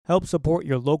Help support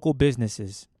your local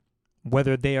businesses,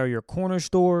 whether they are your corner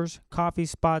stores, coffee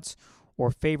spots,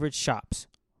 or favorite shops.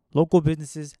 Local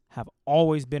businesses have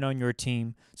always been on your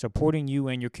team, supporting you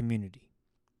and your community.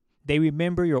 They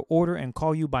remember your order and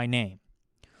call you by name.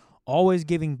 Always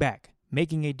giving back,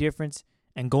 making a difference,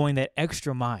 and going that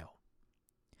extra mile.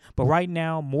 But right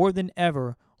now, more than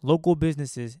ever, local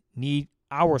businesses need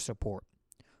our support.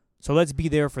 So let's be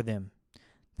there for them.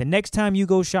 The next time you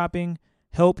go shopping,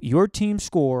 help your team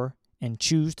score and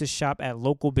choose to shop at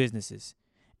local businesses.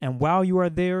 And while you are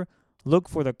there, look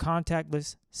for the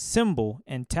contactless symbol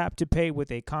and tap to pay with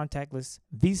a contactless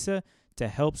Visa to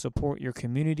help support your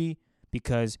community,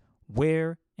 because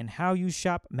where and how you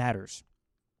shop matters.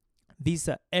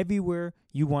 Visa everywhere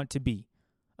you want to be.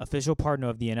 Official partner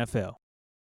of the NFL.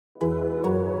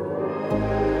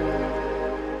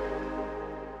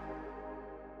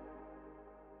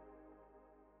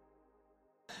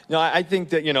 I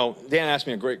think that, Dan asked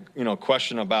me a great,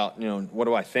 question about, what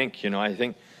do I think? I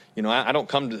think, I don't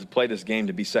come to play this game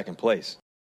to be second place.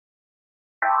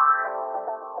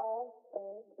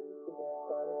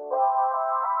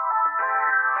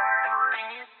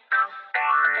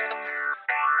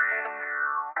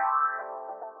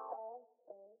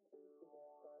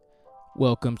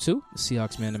 Welcome to the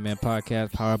Seahawks Man to Man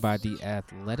podcast, powered by The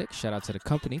Athletic. Shout out to the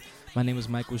company. My name is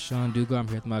Michael Sean Dugar. I'm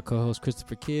here with my co-host,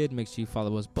 Christopher Kidd. Make sure you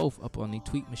follow us both up on the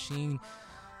tweet machine.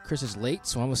 Chris is late,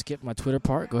 so I'm going to skip my Twitter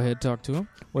part. Go ahead and talk to him.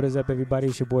 What is up, everybody?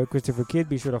 It's your boy, Christopher Kidd.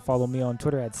 Be sure to follow me on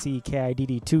Twitter at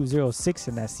CKIDD206,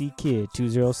 and that's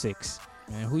CKid206.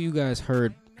 Man, who you guys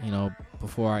heard,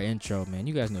 before our intro, man,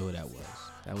 you guys know who that was.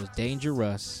 That was Danger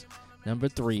Russ, number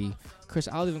 3. Chris,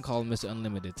 I'll even call him Mr.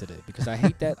 Unlimited today because I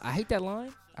hate that. I hate that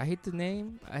line. I hate the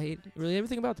name. I hate really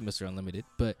everything about the Mr. Unlimited.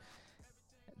 But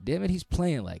damn it, he's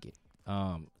playing like it.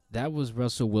 That was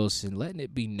Russell Wilson letting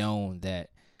it be known that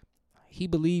he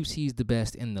believes he's the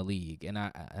best in the league. And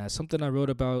I something I wrote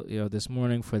about this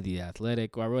morning for The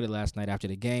Athletic, or I wrote it last night after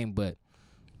the game. But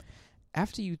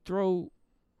after you throw,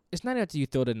 it's not after you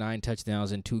throw the 9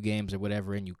 touchdowns in 2 games or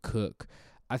whatever, and you cook.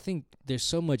 I think there's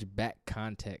so much back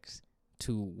context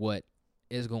to what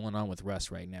is going on with Russ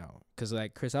right now. Because,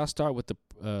 Chris, I'll start with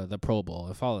the Pro Bowl.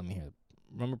 And follow me here.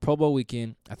 Remember Pro Bowl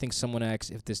weekend, I think someone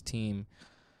asked if this team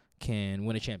can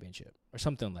win a championship or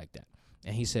something like that.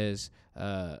 And he says,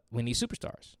 we need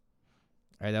superstars.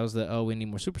 All right, that was we need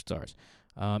more superstars.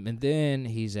 And then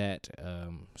he's at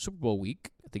Super Bowl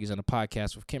week. I think he's on a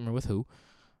podcast with, can't remember with who.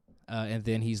 And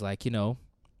then he's like,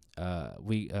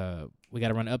 we got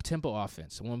to run an up-tempo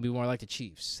offense. I want to be more like the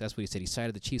Chiefs. That's what he said. He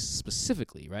cited the Chiefs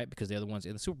specifically, right, because they're the ones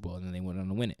in the Super Bowl, and then they went on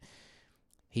to win it.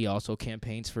 He also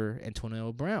campaigns for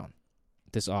Antonio Brown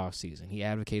this offseason. He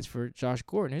advocates for Josh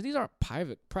Gordon. These aren't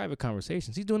private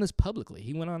conversations. He's doing this publicly.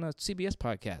 He went on a CBS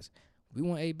podcast. We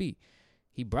want AB.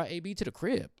 He brought AB to the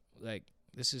crib.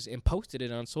 This is, and posted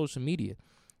it on social media.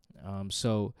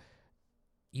 So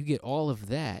you get all of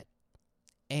that.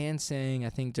 And saying, I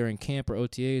think during camp or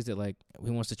OTAs, that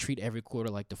he wants to treat every quarter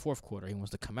like the fourth quarter. He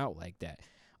wants to come out like that.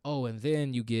 Oh, and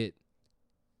then you get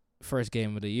first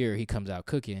game of the year, he comes out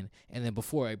cooking. And then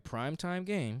before a primetime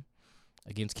game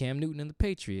against Cam Newton and the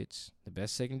Patriots, the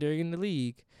best secondary in the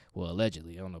league, well,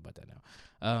 allegedly, I don't know about that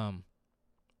now.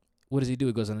 What does he do?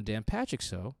 He goes on the Dan Patrick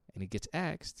show, and he gets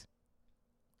asked,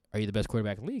 are you the best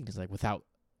quarterback in the league? He's like, without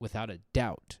a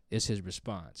doubt is his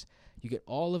response. You get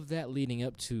all of that leading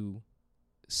up to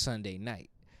Sunday night.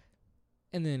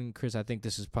 And then, Chris, I think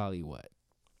this is probably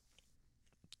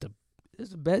this is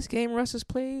the best game Russ has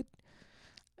played?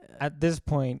 At this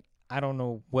point, I don't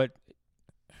know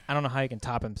how he can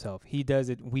top himself. He does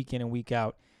it week in and week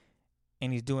out,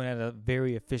 and he's doing it at a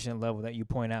very efficient level that you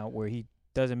point out, where he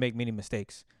doesn't make many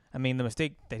mistakes. I mean, the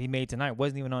mistake that he made tonight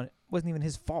wasn't even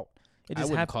his fault. I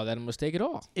wouldn't call that a mistake at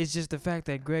all. It's just the fact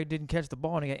that Greg didn't catch the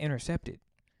ball and he got intercepted.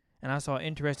 And I saw an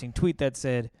interesting tweet that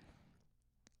said,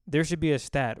 there should be a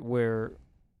stat where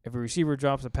if a receiver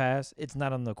drops a pass, it's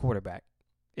not on the quarterback.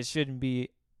 It shouldn't be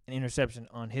an interception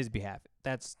on his behalf.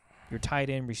 That's your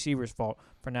tight end receiver's fault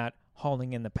for not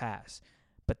hauling in the pass.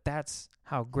 But that's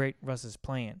how great Russ is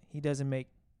playing. He doesn't make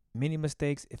many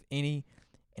mistakes, if any,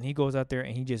 and he goes out there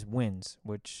and he just wins,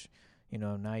 which,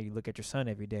 now you look at your son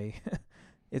every day.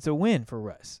 It's a win for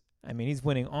Russ. I mean, he's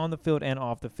winning on the field and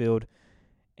off the field.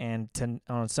 And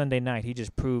on Sunday night, he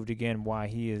just proved again why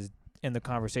he is in the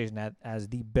conversation as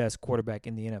the best quarterback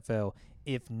in the NFL,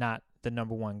 if not the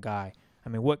number one guy. I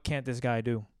mean, what can't this guy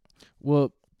do?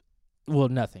 Well,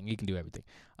 nothing. He can do everything.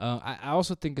 I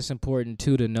also think it's important,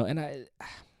 too, to know, and I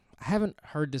haven't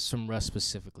heard this from Russ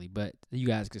specifically, but you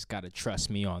guys just got to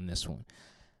trust me on this one.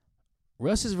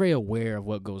 Russ is very aware of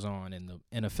what goes on in the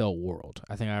NFL world.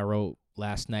 I think I wrote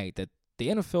last night that the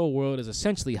NFL world is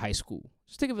essentially high school.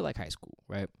 Just think of it like high school,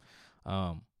 right?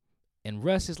 And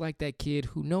Russ is like that kid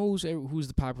who knows who's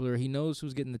the popular. He knows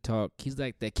who's getting the talk. He's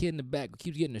like that kid in the back who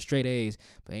keeps getting the straight A's,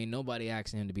 but ain't nobody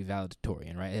asking him to be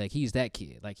valedictorian, right? Like, he's that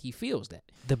kid. Like, he feels that.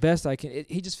 The best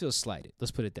he just feels slighted.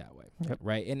 Let's put it that way,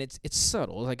 right? And it's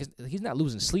subtle. Like, he's not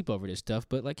losing sleep over this stuff,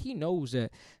 but, like, he knows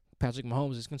that Patrick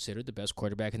Mahomes is considered the best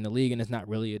quarterback in the league, and it's not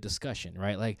really a discussion,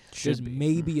 right? Like, there's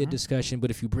maybe a discussion,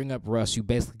 but if you bring up Russ, you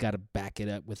basically got to back it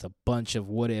up with a bunch of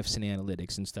what-ifs and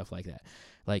analytics and stuff like that.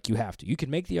 Like, you have to. You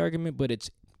can make the argument, but it's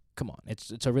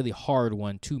a really hard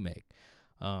one to make.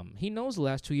 He knows the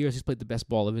last 2 years he's played the best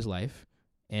ball of his life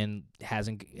and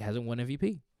hasn't won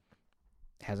MVP.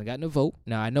 Hasn't gotten a vote.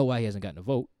 Now, I know why he hasn't gotten a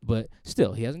vote, but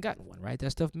still, he hasn't gotten one, right?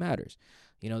 That stuff matters.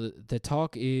 You know, the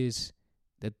talk is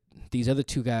that these other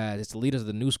two guys, it's the leaders of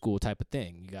the new school type of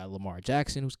thing. You got Lamar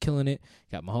Jackson, who's killing it.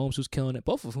 You got Mahomes, who's killing it.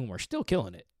 Both of whom are still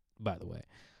killing it, by the way.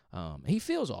 He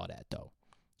feels all that, though.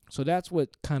 So that's what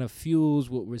kind of fuels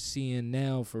what we're seeing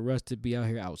now for Russ to be out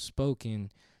here outspoken,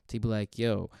 to be like,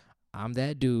 yo, I'm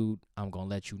that dude. I'm going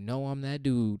to let you know I'm that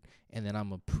dude, and then I'm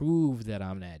going to prove that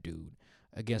I'm that dude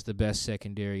against the best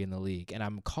secondary in the league. And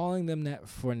I'm calling them that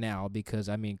for now because,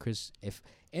 I mean, Chris, if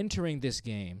entering this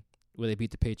game where they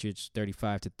beat the Patriots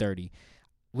 35-30,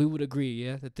 we would agree,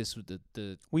 yeah, that this was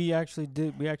the We actually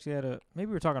did. We actually had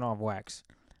maybe we're talking off wax,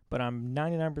 but I'm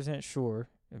 99% sure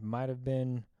it might have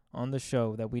been on the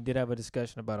show that we did have a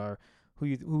discussion about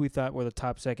who we thought were the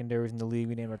top secondaries in the league.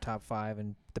 We named our top 5,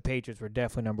 and the Patriots were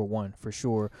definitely number 1 for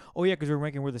sure. Oh yeah, because we're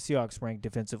ranking where the Seahawks ranked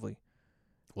defensively.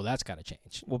 Well, that's got to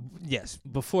change. Well, yes.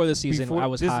 Before the season, I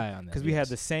was high on that. Because we had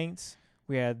the Saints.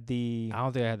 We had the... I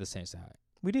don't think I had the Saints high.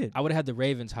 We did. I would have had the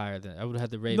Ravens higher than... I would have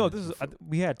had the Ravens. No,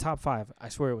 we had top 5. I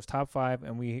swear it was top 5,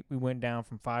 and we went down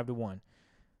from 5 to 1.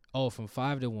 Oh, from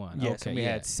 5 to 1. Yes, okay, and we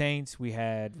had Saints, we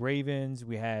had Ravens,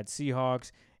 we had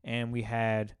Seahawks, and we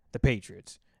had the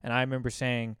Patriots. And I remember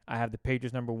saying I have the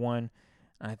Patriots number 1.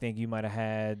 I think you might have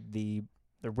had the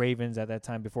Ravens at that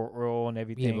time before Earl and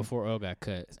everything. Yeah, before Earl got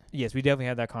cut. Yes, we definitely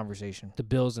had that conversation. The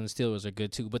Bills and the Steelers are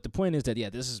good too. But the point is that, yeah,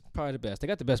 this is probably the best. They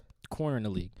got the best corner in the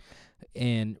league.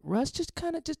 And Russ just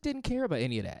kind of just didn't care about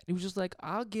any of that. He was just like,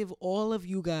 I'll give all of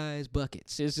you guys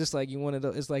buckets. It's just like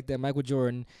it's like that Michael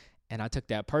Jordan, and I took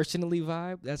that personally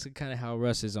vibe. That's kind of how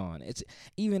Russ is on. It's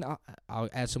even, I'll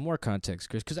add some more context,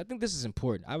 Chris, because I think this is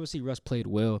important. Obviously, Russ played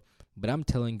well, but I'm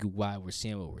telling you why we're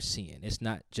seeing what we're seeing. It's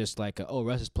not just like,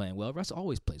 Russ is playing well. Russ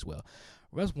always plays well.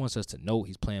 Russ wants us to know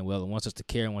he's playing well and wants us to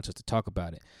care and wants us to talk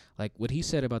about it. Like what he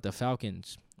said about the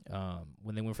Falcons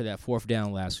when they went for that 4th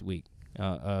down last week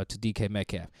to DK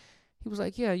Metcalf. He was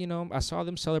like, yeah, I saw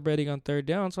them celebrating on 3rd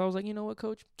down, so I was like, you know what,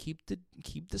 Coach? Keep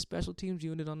the special teams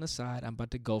unit on the side. I'm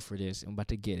about to go for this. I'm about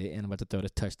to get it, and I'm about to throw the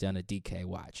touchdown to DK.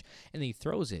 Watch. And then he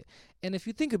throws it. And if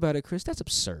you think about it, Chris, that's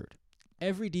absurd.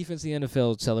 Every defense in the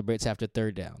NFL celebrates after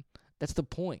 3rd down. That's the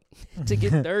point. To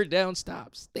get 3rd down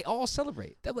stops. They all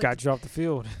celebrate. Got you off the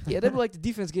field. Yeah, they were like the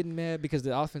defense getting mad because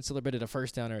the offense celebrated a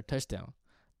 1st down or a touchdown.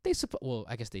 Well,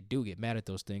 I guess they do get mad at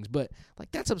those things, but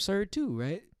like that's absurd too,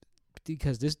 right?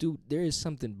 Because this dude, there is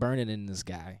something burning in this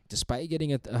guy. Despite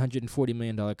getting a $140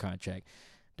 million contract,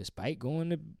 despite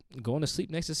going to sleep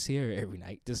next to Sierra every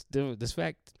night, this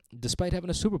fact, despite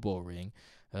having a Super Bowl ring,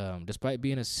 despite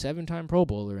being a 7-time Pro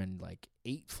Bowler and like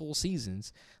 8 full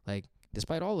seasons, like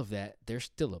despite all of that, there's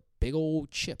still a big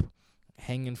old chip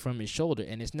hanging from his shoulder,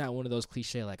 and it's not one of those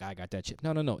cliche like I got that chip.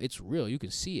 No, it's real. You can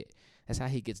see it. That's how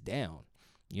he gets down.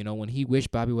 When he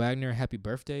wished Bobby Wagner happy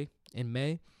birthday in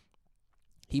May,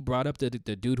 he brought up the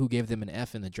dude who gave them an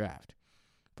F in the draft.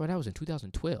 Bro, that was in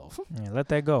 2012. Yeah, let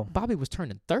that go. Bobby was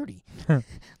turning 30.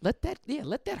 Let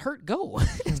that hurt go.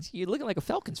 You're looking like a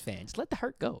Falcons fan. Just let the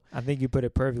hurt go. I think you put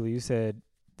it perfectly. You said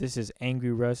this is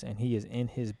Angry Russ, and he is in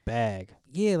his bag.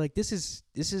 Yeah, like this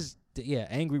is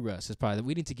Angry Russ is probably.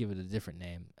 We need to give it a different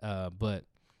name, but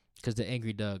because the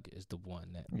Angry Doug is the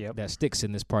one that sticks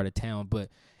in this part of town. But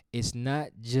it's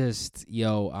not just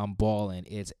I'm balling.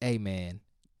 It's man,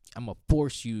 I'm gonna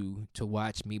force you to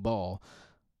watch me ball.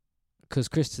 Because,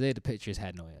 Chris, today the Patriots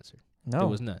had no answer. No. There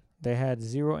was none. They had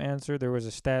zero answer. There was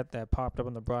a stat that popped up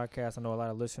on the broadcast. I know a lot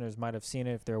of listeners might have seen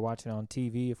it if they're watching it on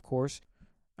TV, of course.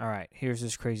 All right, here's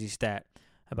this crazy stat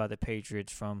about the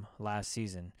Patriots from last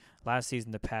season. Last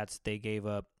season, the Pats, they gave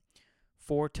up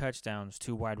 4 touchdowns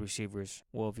to wide receivers.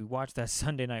 Well, if you watched that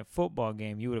Sunday Night Football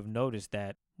game, you would have noticed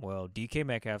that, DK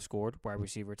Metcalf scored, wide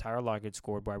receiver. Tyler Lockett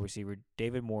scored, wide receiver.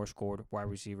 David Moore scored, wide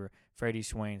receiver. Freddie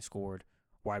Swain scored,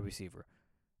 wide receiver.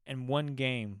 In one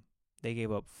game, they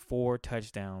gave up 4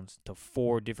 touchdowns to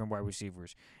 4 different wide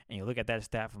receivers. And you look at that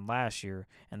stat from last year,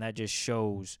 and that just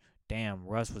shows, damn,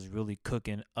 Russ was really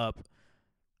cooking up.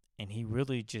 And he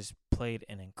really just played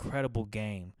an incredible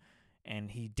game.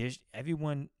 And he dished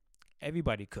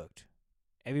everybody cooked.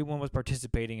 Everyone was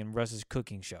participating in Russ's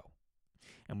cooking show.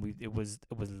 And it was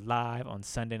live on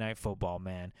Sunday Night Football,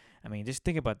 man. I mean, just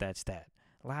think about that stat.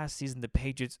 Last season, the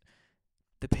Patriots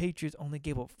only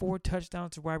gave up 4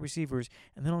 touchdowns to wide receivers,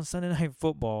 and then on Sunday Night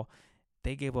Football,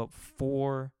 they gave up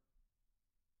 4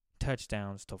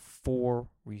 touchdowns to 4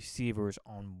 receivers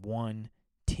on one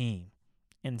team.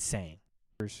 Insane.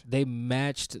 They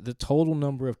matched the total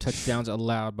number of touchdowns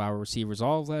allowed by receivers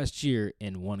all of last year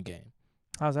in one game.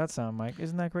 How's that sound, Mike?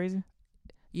 Isn't that crazy?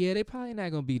 Yeah, they probably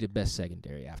not going to be the best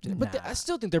secondary after that. But Nah. I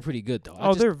still think they're pretty good, though.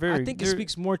 I think it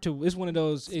speaks more to, it's one of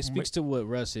those, it speaks to what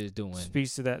Russ is doing.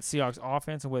 Speaks to that Seahawks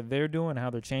offense and what they're doing and how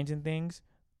they're changing things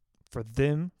for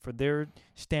them, for their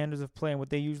standards of play and what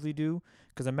they usually do.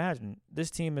 Because imagine, this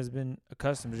team has been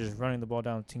accustomed to just running the ball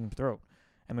down the team's throat.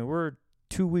 I mean, we're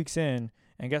 2 weeks in,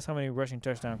 and guess how many rushing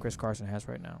touchdowns Chris Carson has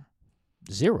right now?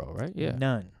 0, right? Yeah.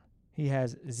 None. He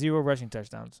has 0 rushing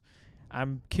touchdowns.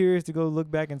 I'm curious to go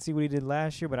look back and see what he did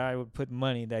last year, but I would put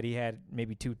money that he had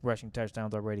maybe 2 rushing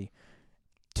touchdowns already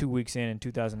 2 weeks in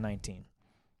 2019.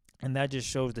 And that just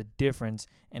shows the difference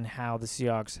in how the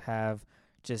Seahawks have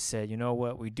just said, you know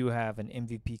what, we do have an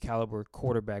MVP caliber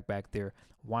quarterback back there.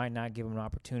 Why not give him an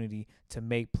opportunity to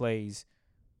make plays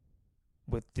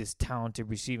with this talented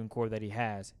receiving core that he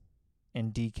has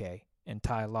in DK and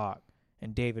Ty Locke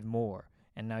and David Moore?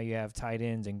 And now you have tight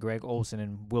ends and Greg Olsen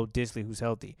and Will Dissly, who's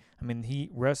healthy. I mean,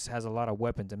 Russ has a lot of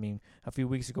weapons. I mean, a few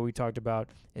weeks ago we talked about,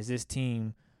 is this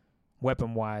team,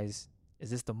 weapon-wise, is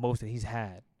this the most that he's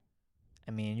had?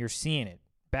 I mean, you're seeing it.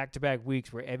 Back-to-back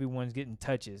weeks where everyone's getting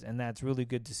touches, and that's really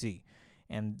good to see.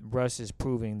 And Russ is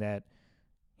proving that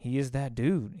he is that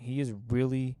dude. He is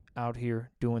really out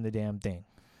here doing the damn thing.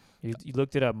 You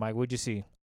looked it up, Mike. What'd you see?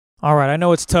 All right, I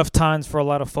know it's tough times for a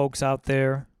lot of folks out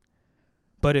there.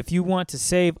 But if you want to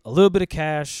save a little bit of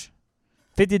cash,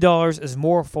 $50 is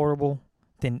more affordable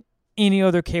than any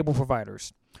other cable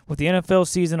providers. With the NFL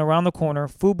season around the corner,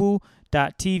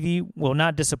 Fubo.tv will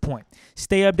not disappoint.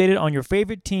 Stay updated on your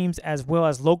favorite teams as well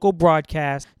as local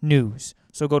broadcast news.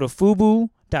 So go to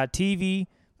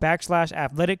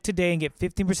Fubo.tv/athletic today and get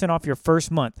 15% off your first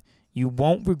month. You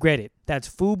won't regret it. That's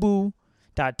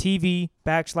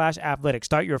Fubo.tv/athletic.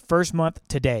 Start your first month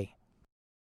today.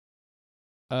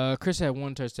 Chris had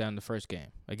 1 touchdown in the first game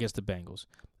against the Bengals.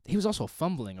 He was also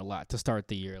fumbling a lot to start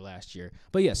the year last year.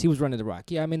 But, yes, he was running the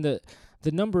rock. Yeah, I mean, the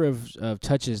number of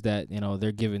touches that,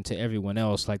 they're giving to everyone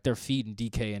else, like they're feeding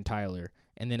DK and Tyler,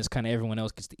 and then it's kind of everyone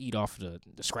else gets to eat off the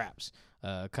scraps,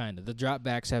 kind of. The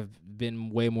dropbacks have been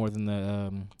way more than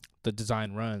the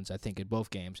design runs, I think, in both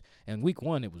games. And week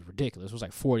 1, it was ridiculous. It was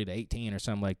like 40-18 or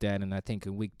something like that. And I think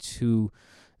in week 2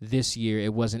 this year,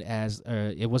 it wasn't as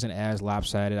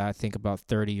lopsided. I think about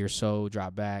 30 or so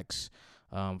dropbacks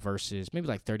versus maybe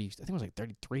like 30. I think it was like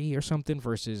 33 or something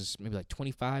versus maybe like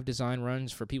 25 design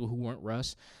runs for people who weren't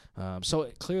Russ. So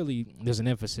clearly, there's an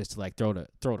emphasis to like throw the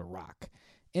rock,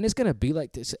 and it's gonna be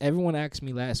like this. Everyone asked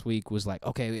me last week was like,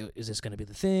 okay, is this gonna be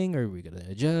the thing, or are we gonna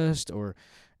adjust, or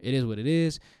it is what it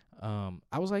is?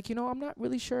 I was like, I'm not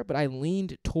really sure, but I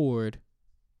leaned toward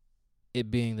it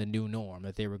being the new norm,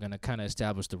 that they were going to kind of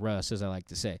establish the Russ, as I like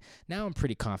to say. Now I'm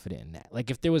pretty confident in that.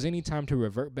 Like, if there was any time to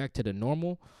revert back to the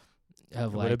normal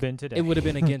of, it would have been today. It would have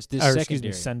been against this or, secondary. Excuse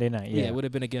me, Sunday night, yeah. It would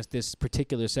have been against this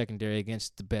particular secondary,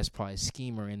 against the best probably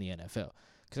schemer in the NFL.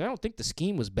 Because I don't think the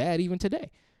scheme was bad even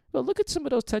today. But look at some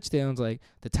of those touchdowns, like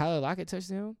the Tyler Lockett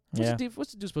touchdown. What's the dude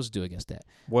supposed to do against that?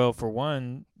 Well, for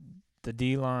one, the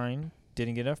D-line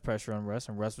didn't get enough pressure on Russ,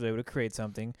 and Russ was able to create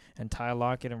something. And Ty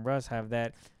Lockett and Russ have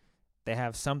that. They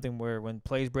have something where when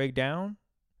plays break down,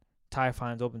 Ty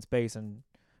finds open space, and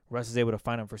Russ is able to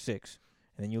find him for 6.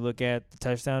 And then you look at the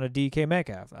touchdown to DK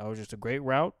Metcalf. That was just a great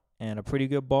route and a pretty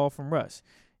good ball from Russ.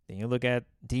 Then you look at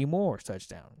D. Moore's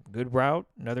touchdown. Good route,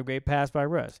 another great pass by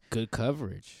Russ. Good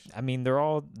coverage. I mean, they're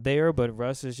all there, but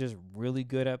Russ is just really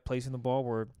good at placing the ball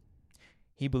where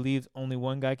he believes only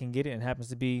one guy can get it, and happens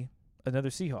to be another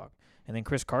Seahawk. And then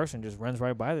Chris Carson just runs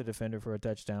right by the defender for a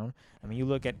touchdown. I mean, you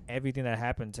look at everything that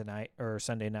happened tonight or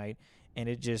Sunday night, and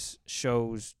it just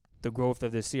shows the growth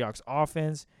of the Seahawks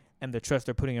offense and the trust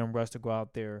they're putting on Russ to go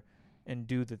out there and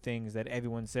do the things that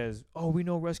everyone says, oh, we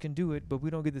know Russ can do it, but we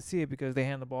don't get to see it because they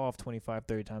hand the ball off 25,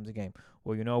 30 times a game.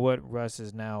 Well, you know what? Russ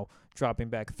is now dropping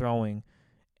back, throwing,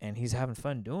 and he's having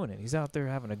fun doing it. He's out there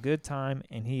having a good time,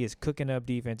 and he is cooking up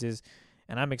defenses,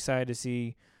 and I'm excited to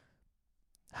see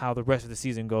how the rest of the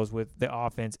season goes with the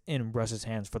offense in Russ's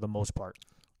hands for the most part.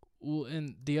 Well,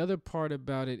 and the other part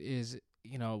about it is,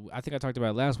 I think I talked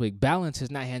about it last week. Balance has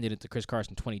not handed it to Chris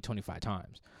Carson 20, 25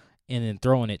 times and then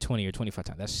throwing it 20 or 25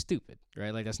 times. That's stupid,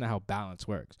 right? Like, that's not how balance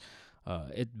works.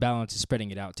 Balance is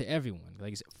spreading it out to everyone.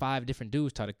 Like, 5 different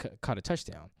dudes caught a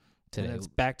touchdown today. And it's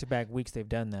back-to-back weeks they've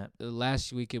done that.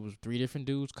 Last week it was 3 different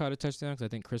dudes caught a touchdown because I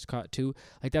think Chris caught 2.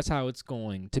 Like, that's how it's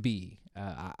going to be.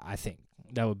 I think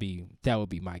that would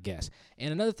be my guess.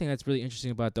 And another thing that's really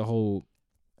interesting about the whole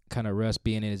kind of Russ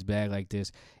being in his bag like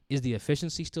this is the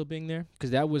efficiency still being there,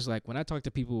 because that was like when I talked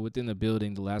to people within the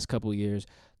building the last couple of years,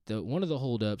 one of the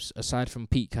holdups, aside from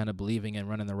Pete kind of believing in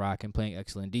running the rock and playing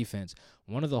excellent defense,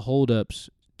 one of the holdups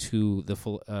to the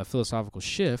philosophical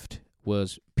shift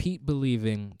was Pete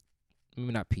believing,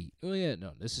 maybe not Pete. Oh yeah,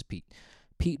 no, this is Pete.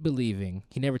 Pete believing,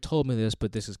 he never told me this,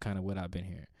 but this is kind of what I've been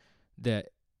hearing, that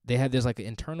they had this like an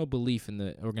internal belief in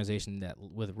the organization that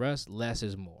with Russ, less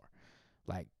is more.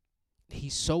 Like,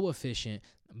 he's so efficient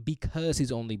because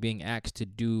he's only being asked to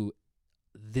do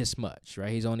this much,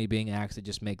 right? He's only being asked to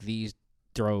just make these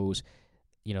throws.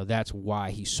 That's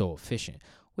why he's so efficient.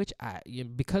 Which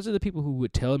because of the people who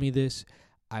would tell me this,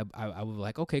 I would be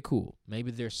like, okay, cool.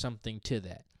 Maybe there's something to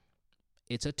that.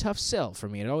 It's a tough sell for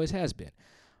me. It always has been.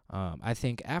 I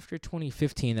think after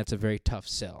 2015, that's a very tough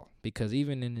sell because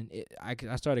even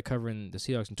I started covering the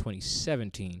Seahawks in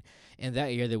 2017, and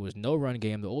that year there was no run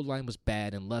game. The old line was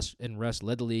bad, and Russ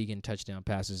led the league in touchdown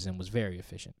passes and was very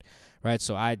efficient, right?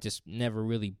 So I just never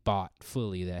really bought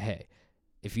fully that, hey,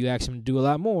 if you ask him to do a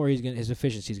lot more, his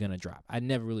efficiency is gonna drop. I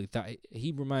never really thought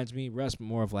he reminds me Russ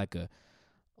more of like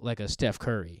a Steph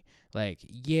Curry. Like,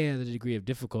 yeah, the degree of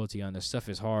difficulty on this stuff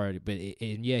is hard, but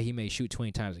he may shoot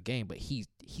 20 times a game, but he's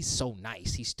so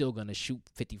nice. He's still going to shoot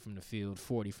 50 from the field,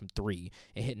 40 from 3,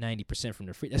 and hit 90% from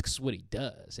the free. That's what he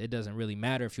does. It doesn't really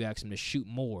matter if you ask him to shoot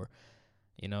more.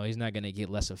 He's not going to get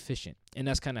less efficient. And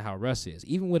that's kind of how Russ is.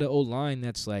 Even with an old line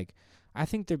that's like, I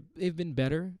think they've been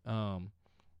better.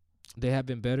 They have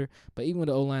been better. But even with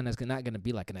an old line that's not going to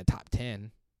be like in the top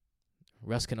 10,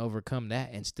 Russ can overcome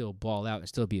that and still ball out and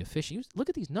still be efficient. Look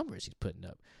at these numbers he's putting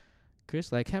up,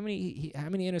 Chris. Like, how many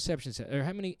interceptions or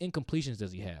how many incompletions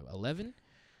does he have? 11.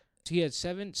 He had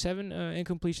seven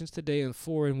incompletions today and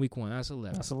 4 in week 1. That's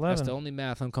 11. That's the only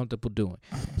math I'm comfortable doing.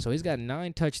 So he's got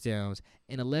 9 touchdowns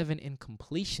and 11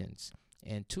 incompletions,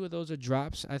 and 2 of those are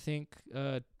drops. I think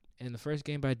in the first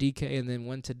game by DK, and then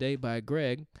 1 today by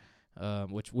Greg.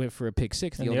 Which went for a pick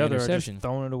 6. And the other interception. Are just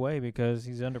throwing it away because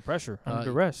he's under pressure, under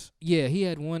duress. Yeah, he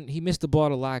had one. He missed the ball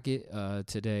to Lockett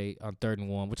today on 3rd and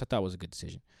 1, which I thought was a good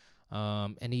decision.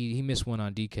 And he missed one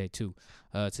on DK too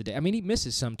today. I mean, he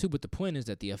misses some too, but the point is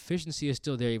that the efficiency is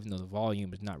still there, even though the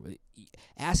volume is not really.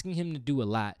 Asking him to do a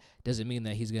lot doesn't mean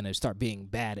that he's going to start being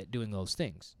bad at doing those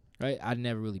things, right? I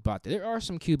never really bought that. There are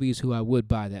some QBs who I would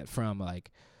buy that from, like,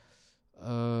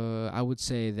 I would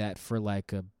say that for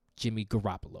like a Jimmy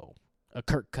Garoppolo, a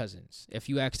Kirk Cousins. If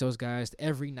you ask those guys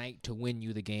every night to win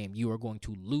you the game, you are going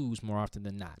to lose more often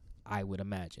than not, I would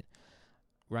imagine.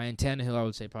 Ryan Tannehill, I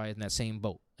would say, probably in that same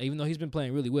boat. Even though he's been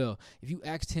playing really well, if you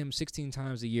asked him 16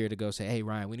 times a year to go say, hey,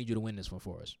 Ryan, we need you to win this one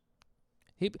for us,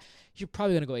 you're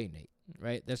probably going to go 8-8,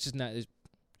 right? That's just not – it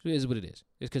is what it is.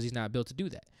 It's because he's not built to do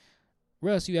that.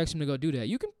 Russ, you ask him to go do that,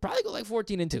 you can probably go like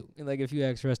 14-2. Like, if you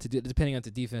ask Russ to do it, depending on if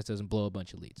the defense doesn't blow a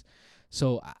bunch of leads.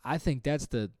 So I think that's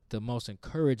the most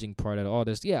encouraging part of all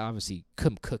this. Yeah, obviously,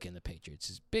 cooking the Patriots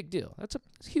is a big deal. It's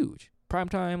huge. Prime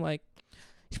time, like,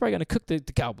 he's probably going to cook the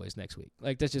Cowboys next week.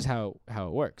 Like, that's just how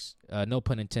it works. No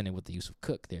pun intended with the use of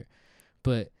cook there.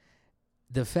 But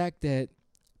the fact that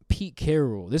Pete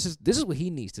Carroll, this is what he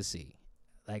needs to see.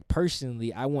 Like,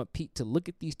 personally, I want Pete to look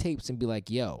at these tapes and be like,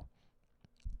 yo,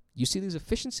 you see this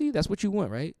efficiency? That's what you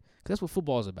want, right? Because that's what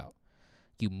football is about.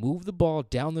 You move the ball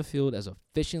down the field as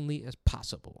efficiently as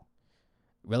possible,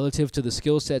 relative to the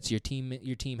skill sets your team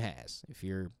has. If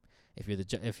you're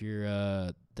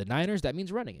the Niners, that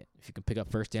means running it. If you can pick up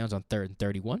first downs on 3rd and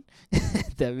 31,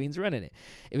 that means running it.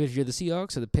 If you're the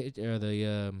Seahawks or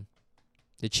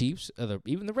the Chiefs or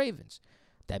even the Ravens,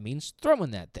 that means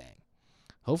throwing that thing.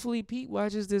 Hopefully Pete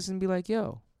watches this and be like,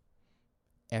 yo,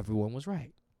 everyone was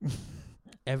right.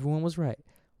 Everyone was right.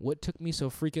 What took me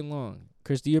so freaking long?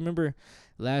 Chris, do you remember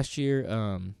last year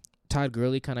Todd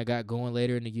Gurley kind of got going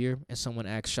later in the year, and someone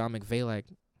asked Sean McVay, like,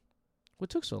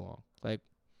 what took so long? Like,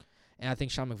 and I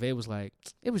think Sean McVay was like,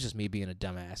 it was just me being a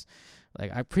dumbass.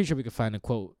 Like, I'm pretty sure we could find a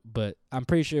quote, but I'm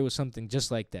pretty sure it was something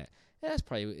just like that. Yeah, that's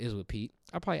probably what it is with Pete.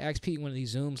 I probably asked Pete in one of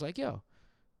these Zooms, like, yo,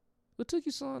 what took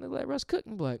you so long to let Russ cook?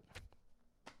 And be like,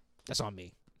 that's on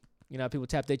me. You know how people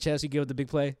tap their chest, you give it the big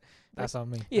play? That's on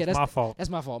me. Yeah, that's my fault. That's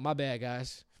my fault. My bad,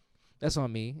 guys. That's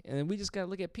on me. And then we just got to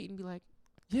look at Pete and be like,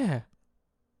 yeah,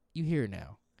 you here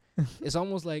now. It's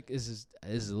almost like this is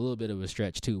a little bit of a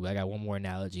stretch, too. But I got one more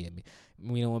analogy in me.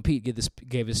 You know, when Pete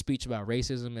gave his speech about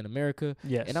racism in America,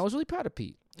 Yes. and I was really proud of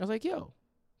Pete. I was like, yo,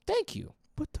 thank you.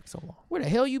 What took so long? Where the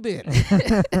hell you been?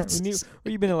 Where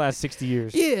you been the last 60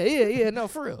 years? Yeah. No,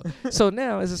 for real. So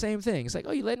now it's the same thing. It's like,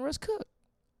 oh, you letting Russ cook.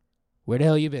 Where the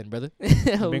hell you been, brother?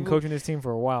 You've been coaching this team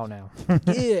for a while now.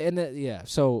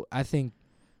 So I think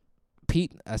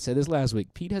Pete, I said this last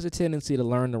week, Pete has a tendency to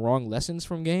learn the wrong lessons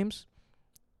from games.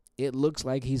 It looks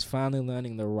like he's finally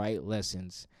learning the right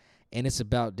lessons. And it's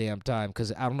about damn time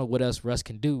because I don't know what else Russ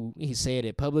can do. He's saying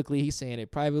it publicly. He's saying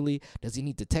it privately. Does he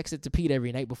need to text it to Pete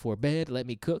every night before bed? Let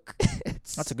me cook.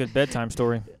 That's a good bedtime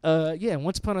story. Yeah.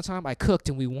 Once upon a time, I cooked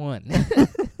and we won.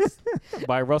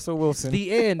 By Russell Wilson.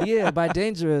 The end. Yeah. By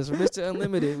Dangerous or Mr.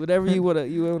 Unlimited, whatever you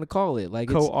wanna call it. Like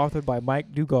co-authored by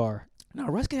Mike Dugar. No,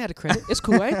 Russ can have the credit. It's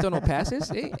cool. I ain't throwing no passes.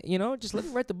 Hey, just let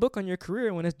me write the book on your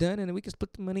career when it's done, and then we can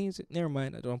split the money. Never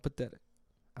mind. I don't put that.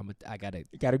 I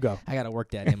gotta go. I gotta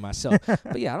work that in myself.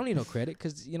 But yeah, I don't need no credit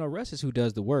because Russ is who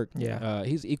does the work. Yeah.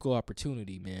 He's equal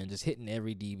opportunity, man. Just hitting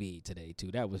every DB today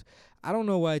too. I don't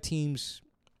know why teams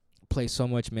play so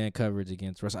much man coverage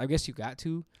against Russ. I guess you got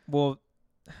to. Well,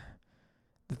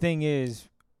 the thing is,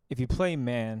 if you play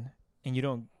man and you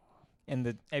don't,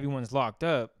 and everyone's locked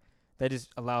up, that just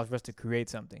allows Russ to create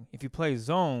something. If you play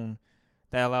zone,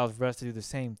 that allows Russ to do the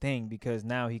same thing because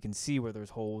now he can see where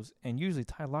there's holes. And usually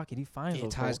Ty Lockett, he finds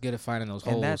those Ty's holes. good at finding those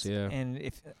And holes. Yeah.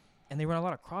 And they run a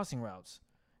lot of crossing routes.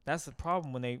 That's the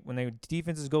problem when they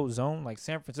defenses go zone, like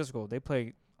San Francisco, they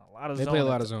play a lot of zone. They play a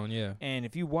lot of zone, yeah. And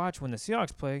if you watch when the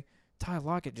Seahawks play, Ty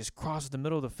Lockett just crosses the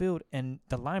middle of the field, and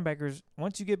the linebackers,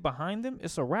 once you get behind them,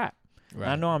 it's a wrap. Right.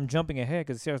 I know I'm jumping ahead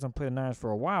because the Seahawks don't play the Niners for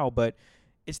a while, but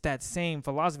it's that same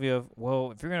philosophy of,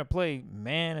 well, if you're going to play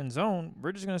man and zone,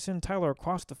 we're just going to send Tyler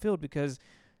across the field because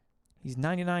he's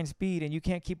 99 speed and you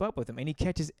can't keep up with him. And he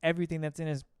catches everything that's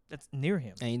near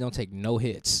him. And he don't take no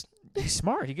hits. He's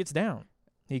smart. He gets down.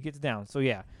 So,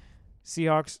 yeah,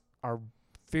 Seahawks are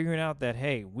figuring out that,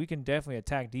 hey, we can definitely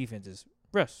attack defenses.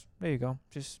 Russ, there you go.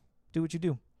 Just do what you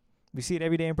do. We see it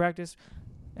every day in practice.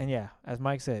 And, yeah, as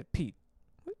Mike said, Pete,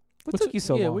 what took you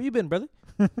so long? Yeah, where you been, brother?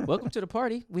 Welcome to the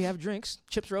party. We have drinks.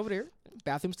 Chips are over there.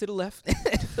 Bathrooms to the left.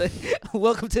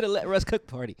 Welcome to the Russ Cook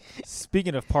party.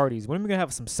 Speaking of parties, when are we going to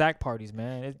have some sack parties,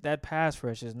 man? That pass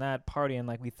rush is not partying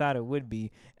like we thought it would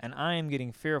be. And I am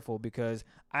getting fearful because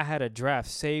I had a draft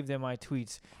saved in my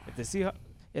tweets.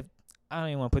 If I don't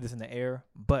even want to put this in the air,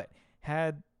 but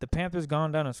had the Panthers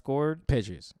gone down and scored.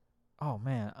 Patriots. Oh,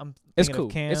 man. I'm It's thinking cool.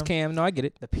 of Cam, It's Cam. No, I get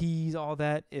it. the P's, all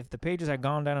that. If the Patriots had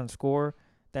gone down and scored,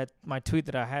 that my tweet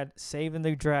that I had saved in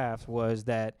the draft was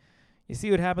that you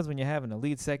see what happens when you have an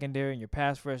elite secondary and your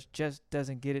pass rush just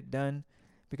doesn't get it done,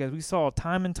 because we saw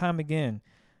time and time again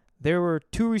there were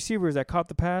two receivers that caught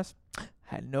the pass,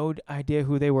 had no idea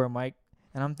who they were, Mike,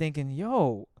 and I'm thinking,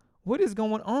 yo, what is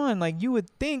going on? Like, you would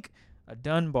think a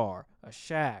Dunbar, a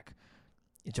Shaq,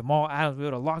 Jamal Adams would be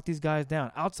able to lock these guys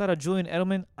down. Outside of Julian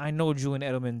Edelman, I know Julian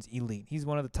Edelman's elite. He's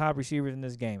one of the top receivers in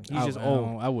this game. He's just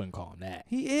old. I wouldn't call him that.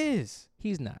 He is.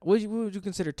 He's not. What would you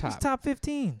consider top? He's top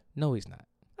 15. No, he's not.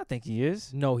 I think he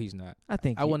is. No, he's not.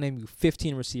 I will name you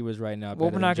 15 receivers right now.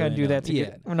 Well, we're not going to do that.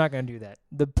 We're not going to do that.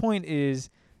 The point is,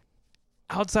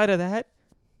 outside of that,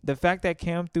 the fact that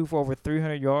Cam threw for over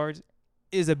 300 yards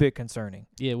is a bit concerning.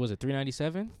 Yeah, was it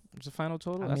 397? Was the final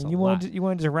total? I mean, you want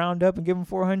to just round up and give him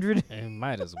 400? It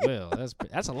might as well.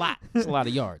 That's a lot. That's a lot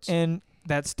of yards. And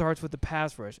that starts with the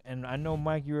pass rush. And I know,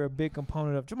 Mike, you're a big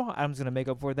component of Jamal Adams going to make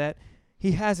up for that.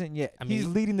 He hasn't yet. He's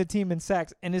leading the team in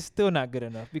sacks, and it's still not good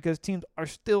enough because teams are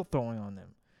still throwing on them.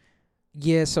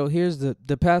 Yeah, so here's the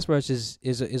pass rush is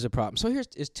a problem. So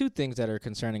here's two things that are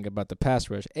concerning about the pass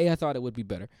rush. I thought it would be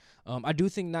better. I do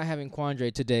think not having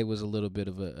Quandre today was a little bit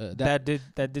of a that did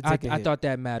take a hit. I thought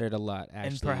that mattered a lot, actually.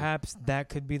 And perhaps that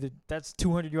could be that's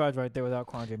 200 yards right there without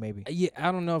Quandre, maybe. Yeah,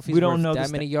 I don't know if he's worth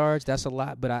that many yards. That's a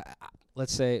lot, but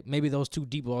let's say maybe those two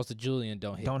deep balls to Julian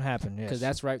don't happen. Yes. Because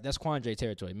that's right. That's Quandre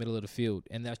territory, middle of the field,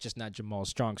 and that's just not Jamal's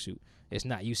strong suit. It's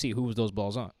not. You see who was those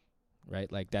balls on. Right,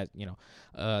 like that,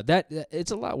 that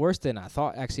it's a lot worse than I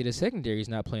thought. Actually, the secondary is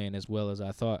not playing as well as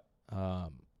I thought.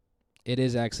 It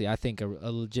is actually, I think, a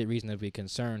legit reason to be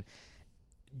concerned.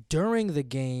 During the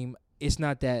game, it's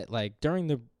not that like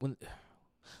when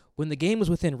the game was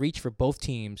within reach for both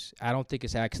teams. I don't think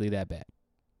it's actually that bad.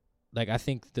 Like, I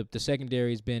think the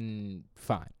secondary's been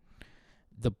fine.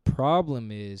 The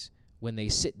problem is when they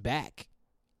sit back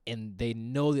and they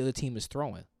know the other team is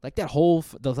throwing. Like that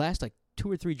the last 2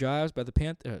 or 3 drives by the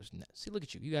Panthers. See, look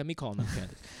at you. You got me calling them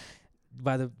Panthers.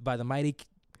 By the mighty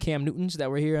Cam Newtons that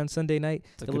were here on Sunday night.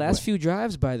 The last few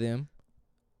drives by them,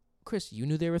 Chris, you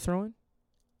knew they were throwing.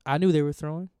 I knew they were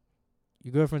throwing.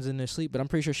 Your girlfriend's in there asleep, but I'm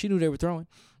pretty sure she knew they were throwing.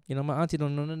 You know, my auntie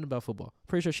don't know nothing about football.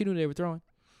 Pretty sure she knew they were throwing.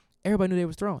 Everybody knew they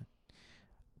was throwing.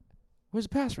 Where's the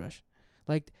pass rush?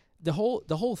 Like, the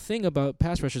whole thing about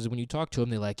pass rushers is when you talk to them,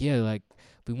 they're like, yeah, like,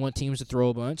 we want teams to throw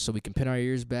a bunch so we can pin our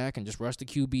ears back and just rush the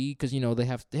QB because, you know, they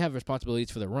have responsibilities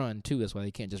for the run, too. That's why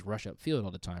they can't just rush upfield all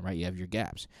the time, right? You have your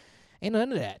gaps. Ain't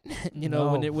none of that. You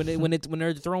know, No. when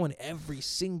they're throwing every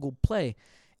single play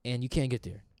and you can't get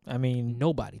there. I mean,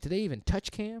 Nobody. Did they even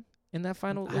touch Cam in that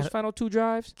those final 2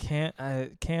 drives?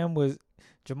 Cam was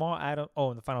Jamal Adams.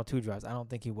 Oh, in the final 2 drives, I don't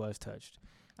think he was touched.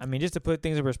 I mean, just to put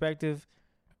things in perspective,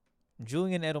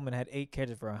 Julian Edelman had 8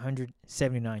 catches for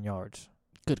 179 yards.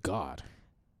 Good God.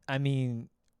 I mean,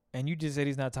 and you just said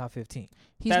he's not top 15.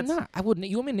 He's not. I wouldn't.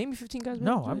 You want me to name me 15 guys?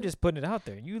 No, I'm just putting it out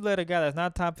there. You let a guy that's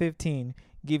not top 15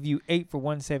 give you 8 for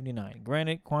 179.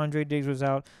 Granted, Quandre Diggs was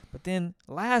out, but then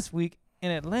last week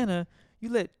in Atlanta, you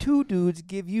let 2 dudes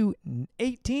give you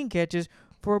 18 catches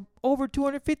for over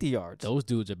 250 yards. Those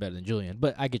dudes are better than Julian,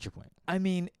 but I get your point. I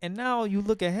mean, and now you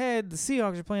look ahead, the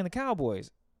Seahawks are playing the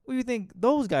Cowboys. What do you think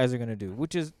those guys are going to do?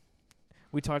 Which is,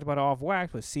 we talked about off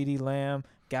wax with CeeDee Lamb,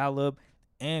 Gallup,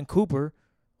 and Cooper.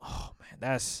 Oh,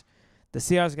 man, the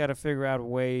Seahawks got to figure out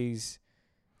ways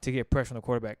to get pressure on the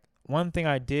quarterback. One thing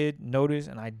I did notice,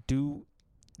 and I do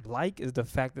like, is the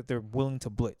fact that they're willing to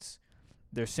blitz.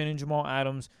 They're sending Jamal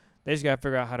Adams. They just got to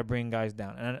figure out how to bring guys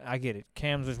down. And I get it.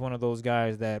 Cam's just one of those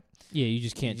guys that Yeah, you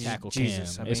just can't tackle Cam.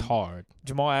 It's hard.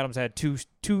 Jamal Adams had two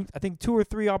or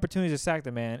three opportunities to sack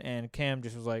the man, and Cam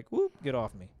just was like, whoop, get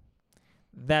off me.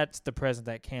 That's the presence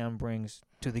that Cam brings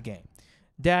to the game.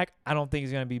 Dak, I don't think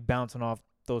he's going to be bouncing off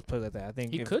those plays like that. I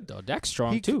think he could, though. Dak's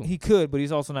strong, too. He could, but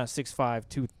he's also not 6'5",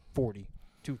 240,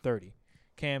 230.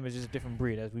 Cam is just a different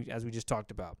breed, as we just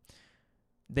talked about.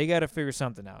 They got to figure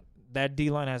something out. That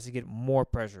D-line has to get more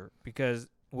pressure because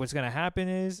what's going to happen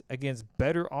is against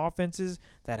better offenses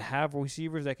that have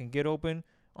receivers that can get open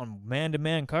on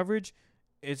man-to-man coverage,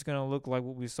 it's going to look like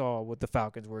what we saw with the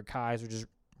Falcons where guys were just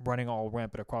running all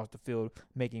rampant across the field,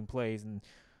 making plays, and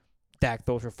Dak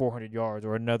throws for 400 yards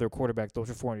or another quarterback throws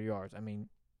for 400 yards. I mean,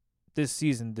 this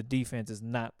season the defense has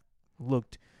not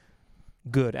looked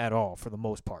good at all for the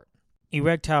most part.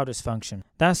 Erectile dysfunction.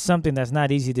 That's something that's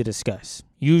not easy to discuss.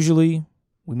 Usually,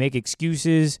 we make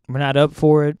excuses. We're not up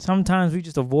for it. Sometimes we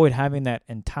just avoid having that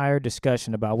entire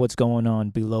discussion about what's going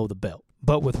on below the belt.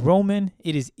 But with Roman,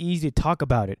 it is easy to talk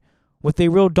about it. With a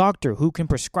real doctor who can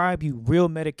prescribe you real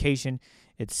medication,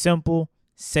 it's simple,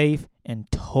 safe,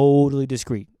 and totally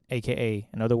discreet. AKA,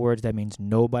 in other words, that means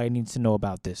nobody needs to know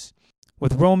about this.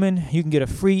 With Roman, you can get a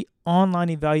free online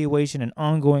evaluation and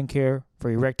ongoing care for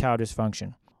erectile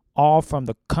dysfunction, all from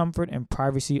the comfort and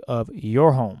privacy of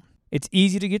your home. It's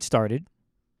easy to get started.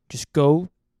 Just go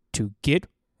to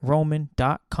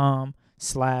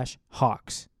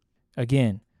getroman.com/Hawks.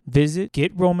 Again, visit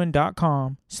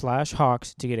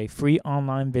getroman.com/Hawks to get a free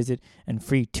online visit and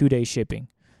free 2-day shipping.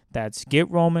 That's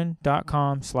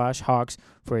getroman.com/Hawks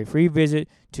for a free visit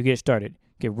to get started.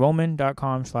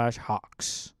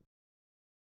 Getroman.com/Hawks.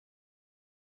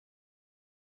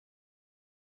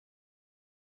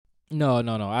 No.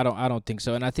 I don't think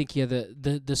so. And I think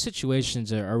the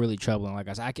situations are really troubling. Like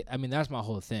I said, I mean that's my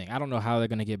whole thing. I don't know how they're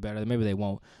gonna get better. Maybe they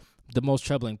won't. The most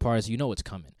troubling part is it's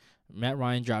coming. Matt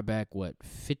Ryan dropped back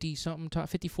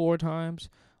 54 times.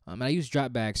 And I use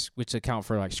dropbacks, which account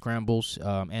for like scrambles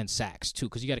and sacks too,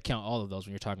 because you got to count all of those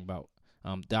when you're talking about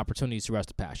the opportunities to rush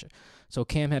the passer. So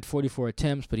Cam had 44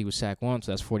 attempts, but he was sacked once,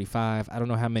 so that's 45. I don't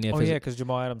know how many of his. Oh yeah, because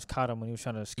Jamal Adams caught him when he was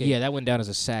trying to escape. Yeah, that went down as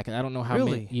a sack, and I don't know how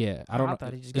really? many. Yeah, I don't know.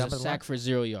 Thought he just it was got a sack for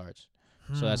 0 yards.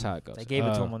 So that's how it goes. They gave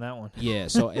it to him on that one. Yeah.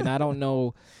 So and I don't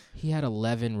know. He had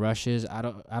 11 rushes. I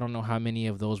don't know how many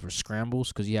of those were scrambles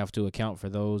because you have to account for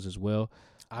those as well.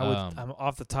 I'm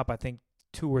off the top. I think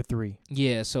 2 or 3.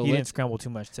 Yeah. So he didn't scramble too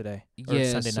much today.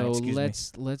 Yeah. Sunday so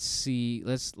night, let's see.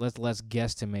 Let's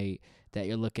guesstimate that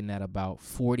you're looking at about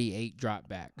 48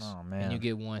 dropbacks. Oh man. And you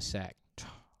get 1 sack.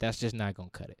 That's just not gonna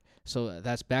cut it. So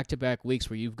that's back-to-back weeks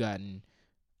where you've gotten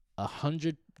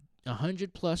 100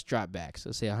 plus dropbacks.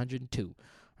 Let's say 102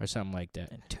 or something like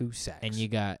that. And 2 sacks. And you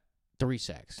got 3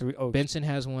 sacks. 3. Oh, Benson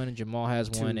has 1 and Jamal has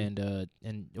 2. 1 and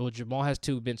Jamal has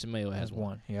 2. Benson Mayo has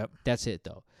 1. Yep. That's it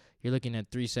though. You're looking at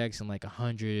 3 sacks and like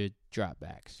 100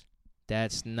 dropbacks.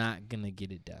 That's not gonna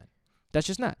get it done. That's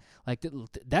just not like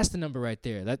that's the number right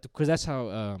there. That because that's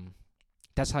how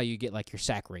you get like your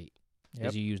sack rate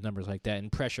as you use numbers like that,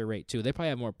 and pressure rate too. They probably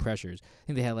have more pressures. I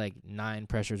think they had like 9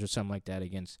 pressures or something like that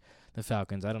against the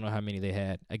Falcons. I don't know how many they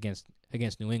had against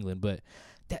New England, but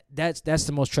that's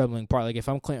the most troubling part. Like if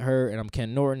I'm Clint Hurtt and I'm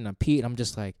Ken Norton and I'm Pete, I'm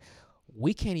just like,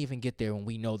 we can't even get there when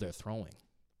we know they're throwing.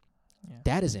 Yeah.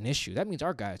 That is an issue. That means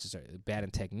our guys just are bad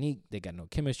in technique. They got no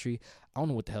chemistry. I don't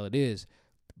know what the hell it is,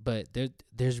 but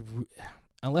there's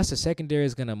unless the secondary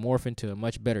is going to morph into a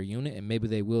much better unit, and maybe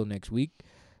they will next week.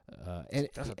 And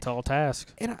that's a tall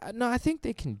task. And I think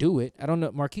they can do it. I don't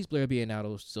know. Marquise Blair being out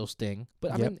will still sting.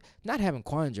 But, I mean, not having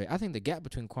Quandre, I think the gap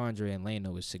between Quandre and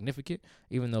Leno is significant,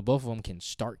 even though both of them can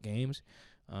start games.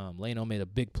 Leno made a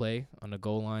big play on the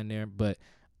goal line there. But,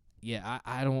 yeah,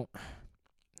 I don't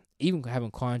 – even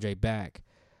having Quandre back,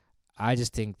 I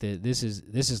just think that this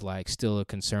is like still a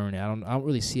concern. I don't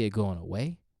really see it going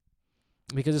away.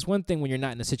 Because it's one thing when you're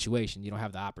not in a situation, you don't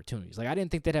have the opportunities. Like, I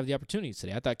didn't think they'd have the opportunities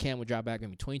today. I thought Cam would drop back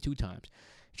maybe 22 times.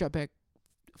 He dropped back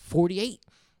 48.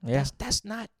 Yeah.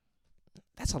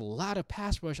 That's a lot of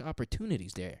pass rush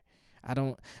opportunities there.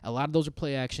 A lot of those are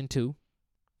play action too,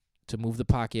 to move the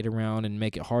pocket around and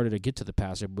make it harder to get to the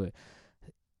passer. But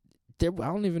I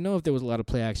don't even know if there was a lot of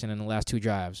play action in the last 2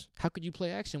 drives. How could you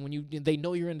play action when they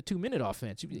know you're in the 2-minute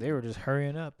offense? They were just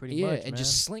hurrying up pretty much, and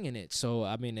just slinging it. So,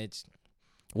 I mean, it's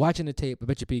watching the tape. I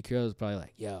bet you Pete Carroll is probably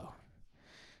like, yo,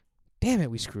 damn it,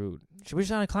 we screwed. Should we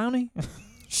sign a Clowney?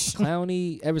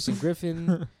 Clowney, Everson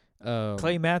Griffin.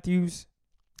 Clay Matthews.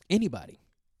 Anybody,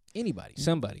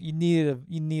 somebody. You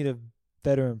need a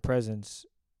veteran presence.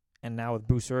 And now with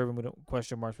Bruce Irvin with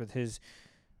question marks with his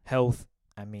health,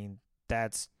 I mean,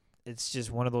 it's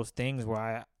just one of those things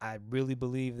where I really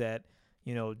believe that,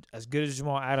 you know, as good as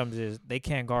Jamal Adams is, they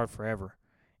can't guard forever.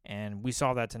 And we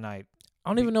saw that tonight. I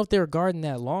don't even know if they were guarding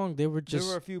that long. There were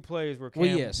a few plays where Cam,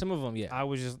 well, yeah, some of them, yeah. I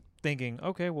was just thinking,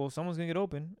 okay, well, someone's going to get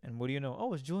open. And what do you know?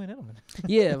 Oh, it's Julian Edelman.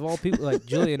 Yeah, of all people, like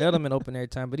Julian Edelman open every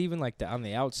time. But even like on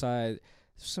the outside,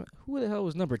 who the hell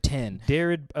was number 10?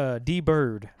 D.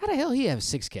 Bird. How the hell he have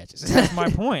 6 catches? That's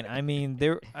my point.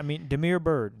 Demir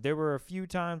Bird. There were a few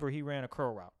times where he ran a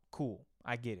curl route. Cool.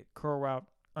 I get it. Curl route,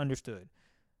 understood.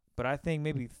 But I think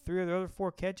maybe 3 of the other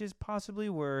 4 catches possibly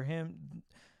were him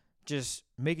just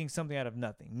making something out of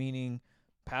nothing, meaning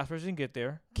pass rush didn't get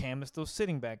there. Cam is still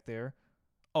sitting back there.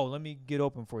 Oh, let me get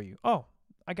open for you. Oh,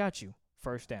 I got you.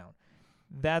 First down.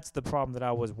 That's the problem that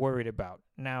I was worried about.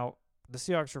 Now, the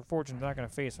Seahawks are fortunate they're not going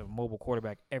to face a mobile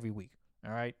quarterback every week.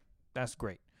 All right? That's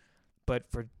great. But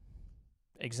for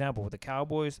example, with the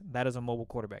Cowboys, that is a mobile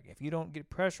quarterback. If you don't get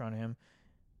pressure on him,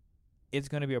 it's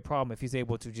going to be a problem if he's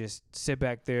able to just sit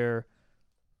back there,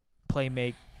 play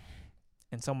make,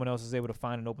 and someone else is able to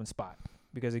find an open spot.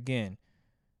 Because, again,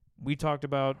 we talked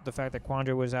about the fact that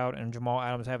Quandre was out and Jamal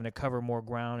Adams having to cover more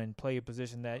ground and play a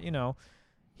position that, you know,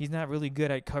 he's not really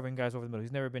good at covering guys over the middle.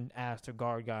 He's never been asked to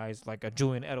guard guys like a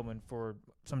Julian Edelman for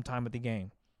some time at the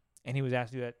game. And he was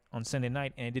asked to do that on Sunday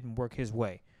night, and it didn't work his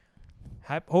way.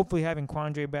 Hopefully having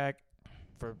Quandre back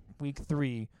for week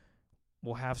 3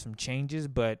 will have some changes,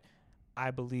 but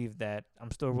I believe that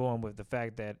I'm still rolling with the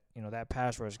fact that, you know, that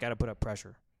pass rush got to put up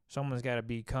pressure. Someone's got to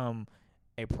become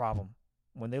a problem.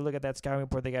 When they look at that scouting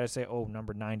report, they got to say, oh,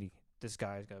 number 90, this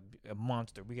guy's got to be a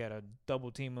monster. We got to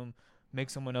double team him, make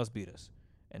someone else beat us.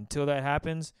 Until that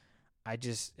happens,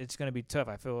 it's going to be tough.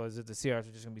 I feel as if the Seahawks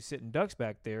are just going to be sitting ducks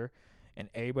back there, and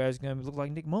everybody's going to look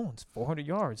like Nick Mullins, 400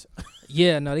 yards.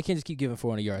 Yeah, no, they can't just keep giving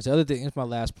 400 yards. The other thing, it's my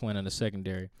last point on the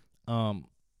secondary.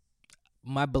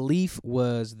 My belief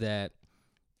was that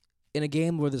in a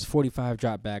game where there's 45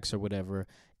 dropbacks or whatever,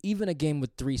 even a game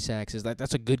with 3 sacks is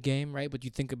that's a good game, right? But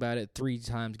you think about it, 3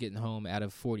 times getting home out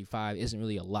of 45 isn't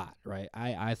really a lot, right?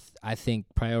 I think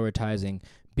prioritizing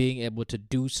being able to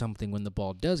do something when the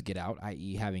ball does get out,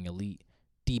 i.e. having elite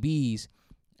DBs,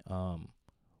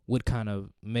 would kind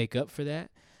of make up for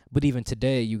that. But even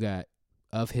today, you got,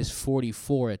 of his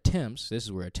 44 attempts, this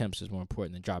is where attempts is more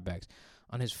important than dropbacks.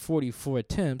 On his 44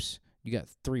 attempts, you got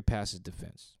 3 passes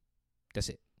defense. That's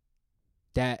it.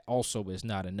 That also is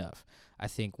not enough. I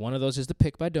think one of those is the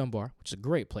pick by Dunbar, which is a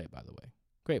great play, by the way.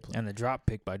 Great play. And the drop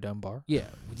pick by Dunbar. Yeah.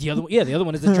 The other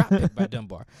one is the drop pick by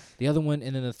Dunbar. The other one,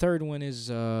 and then the third one is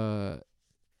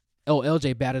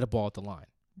LJ batted a ball at the line.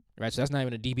 Right? So that's not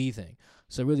even a DB thing.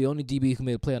 So really the only DB who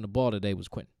made a play on the ball today was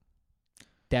Quentin.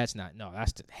 That's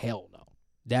hell no.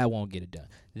 That won't get it done.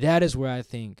 That is where I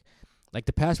think, like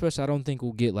the pass rush, I don't think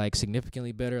will get like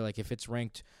significantly better. Like if it's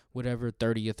ranked whatever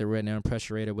 30th or right now in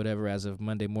pressure rate or whatever as of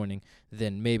Monday morning,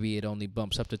 then maybe it only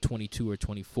bumps up to 22 or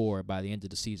 24 by the end of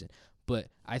the season. But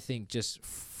I think just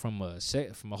from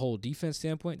a whole defense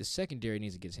standpoint, the secondary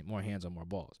needs to get more hands on more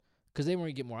balls because they want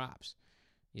to get more ops.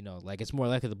 You know, like it's more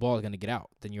likely the ball is going to get out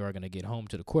than you are going to get home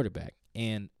to the quarterback.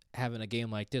 And having a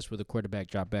game like this where the quarterback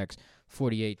drop backs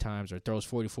 48 times or throws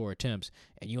 44 attempts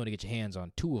and you only get your hands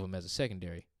on 2 of them as a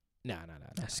secondary, nah.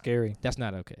 That's scary. That's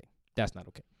not okay. That's not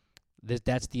okay.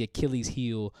 That's the Achilles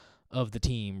heel of the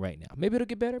team right now. Maybe it'll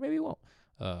get better. Maybe it won't.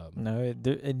 No,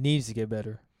 it needs to get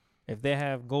better. If they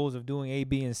have goals of doing A,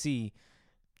 B, and C,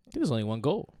 there's only one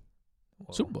goal.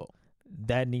 well, Super Bowl.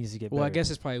 That needs to get better. Well, I guess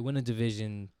it's probably win a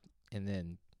division and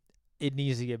then it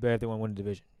needs to get better if they want to win the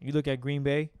division. You look at Green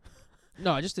Bay.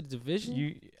 No, just the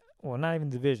division. Well, not even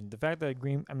division. The fact that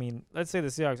let's say the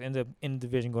Seahawks end up in the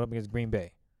division going up against Green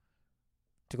Bay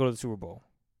to go to the Super Bowl.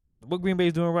 What Green Bay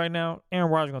is doing right now,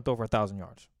 Aaron Rodgers is going to throw for 1,000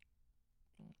 yards.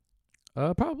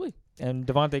 Probably. And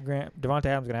Devontae Adams is going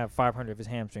to have 500 if his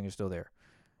hamstring is still there.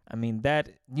 I mean, that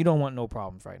you don't want no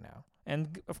problems right now.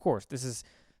 And of course, this is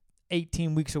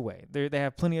 18 weeks away. They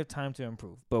have plenty of time to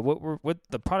improve. But what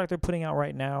the product they're putting out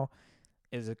right now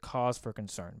is a cause for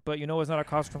concern. But you know what's not a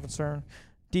cause for concern?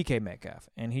 DK Metcalf.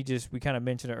 And we kind of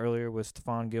mentioned it earlier with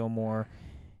Stephon Gilmore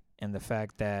and the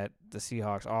fact that the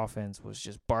Seahawks offense was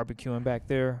just barbecuing back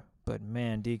there. But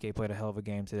man, DK played a hell of a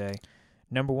game today.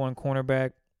 Number 1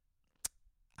 cornerback.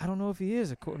 I don't know if he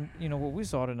is, according what we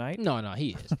saw tonight. No,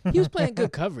 he is. He was playing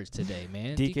good coverage today,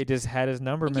 man. DK just had his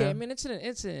number, man. Yeah, I mean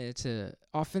it's a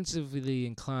offensively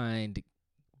inclined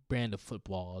brand of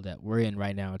football that we're in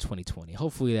right now in 2020.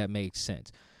 Hopefully that makes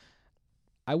sense.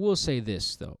 I will say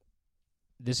this though.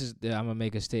 I'm gonna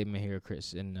make a statement here,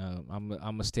 Chris, and I'm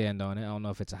gonna stand on it. I don't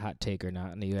know if it's a hot take or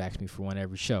not. And you ask me for one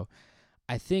every show.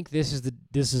 I think this is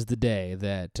the day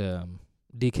that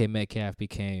DK Metcalf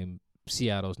became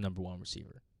Seattle's number 1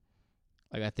 receiver.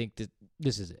 Like I think that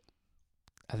this is it.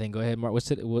 I think go ahead, Mark. What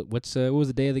was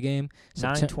the day of the game?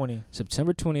 9/20.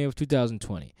 September 20th of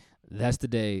 2020. That's the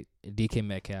day DK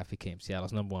Metcalf became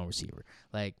Seattle's number 1 receiver.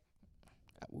 Like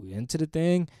we into the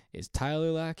thing. It's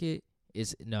Tyler Lockett.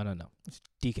 It's no. It's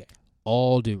DK.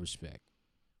 All due respect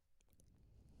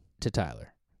to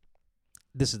Tyler.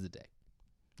 This is the day.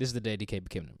 This is the day DK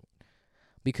became number 1.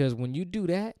 Because when you do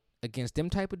that against them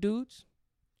type of dudes,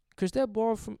 because that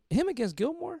ball from him against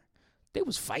Gilmore, they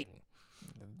was fighting.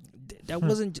 That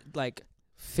wasn't like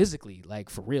physically, like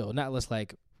for real, not less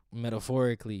like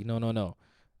metaphorically. No.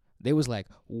 They was like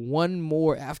one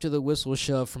more after the whistle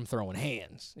shove from throwing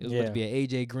hands. It was about to be an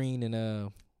AJ Green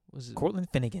and was it Cortland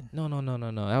Finnegan? No.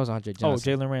 That was Andre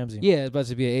Johnson. Oh, Jalen Ramsey. Yeah, it was about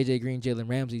to be an AJ Green, Jalen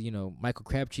Ramsey, Michael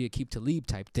Crabtree, Akeem Talib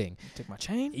type thing. Take my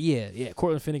chain? Yeah.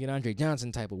 Cortland Finnegan, Andre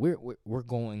Johnson type of we're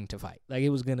going to fight. Like it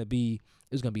was gonna be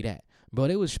that. But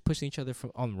they was pushing each other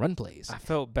on run plays. I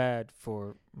felt bad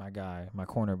for my guy, my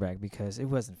cornerback, because it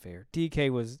wasn't fair. DK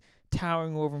was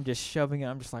towering over him, just shoving it.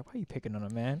 I'm just like, why are you picking on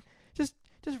him, man? Just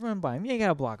run by him. You ain't got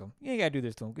to block him. You ain't got to do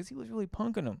this to him because he was really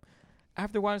punking him.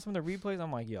 After watching some of the replays,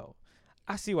 I'm like, yo,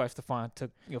 I see why Stephon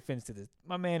took offense to this.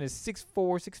 My man is 6'4",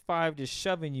 6'5", just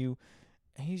shoving you,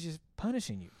 and he's just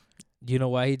punishing you. Do you know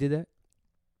why he did that?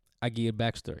 I give you a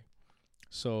backstory.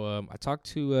 So I talked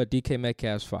to DK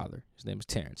Metcalf's father. His name is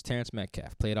Terrence. Terrence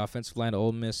Metcalf. Played offensive line at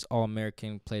Ole Miss,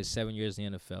 All-American. Played 7 years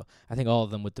in the NFL. I think all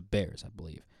of them with the Bears, I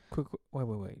believe. Quick,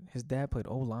 wait. His dad played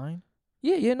O-line?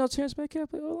 Yeah, no, Terrence Metcalf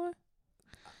played O-line?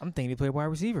 I'm thinking he played wide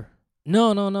receiver.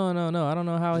 No. I don't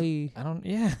know how he...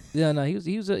 Yeah. Yeah, no,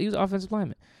 he was an offensive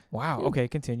lineman. Wow. Yeah. Okay,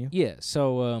 continue. Yeah,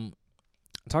 so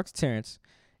I talked to Terrence,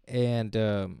 and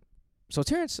so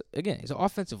Terrence, again, he's an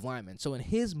offensive lineman. So in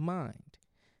his mind,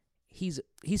 he's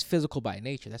physical by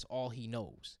nature. That's all he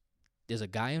knows. There's a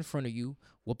guy in front of you,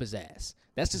 whoop his ass.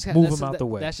 That's just move him out the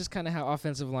way. That's just kind of how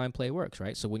offensive line play works,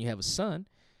 right? So when you have a son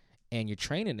and you're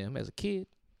training him as a kid,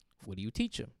 what do you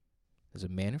teach him? There's a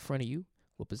man in front of you,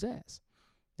 whoop his ass.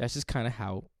 That's just kind of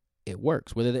how it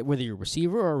works. Whether you're a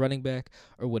receiver or a running back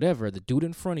or whatever, the dude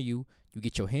in front of you, you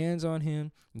get your hands on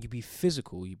him, you be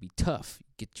physical, you be tough,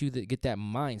 get that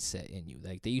mindset in you.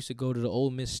 Like they used to go to the Ole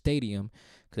Miss Stadium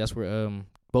because that's where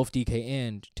both DK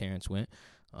and Terrence went.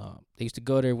 They used to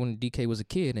go there when DK was a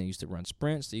kid, and they used to run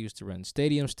sprints. They used to run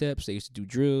stadium steps. They used to do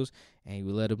drills, and he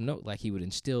would let him know, like he would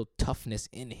instill toughness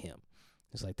in him.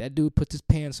 It's like that dude puts his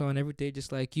pants on every day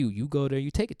just like you. You go there,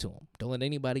 you take it to him. Don't let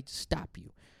anybody stop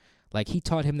you. Like he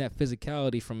taught him that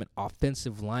physicality from an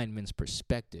offensive lineman's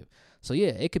perspective. So, yeah,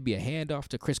 it could be a handoff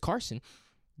to Chris Carson.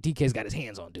 DK's got his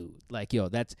hands on dude. Like, yo,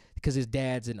 that's because his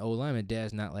dad's an O-lineman.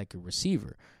 Dad's not like a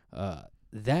receiver.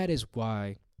 That is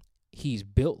why he's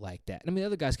built like that. I mean, the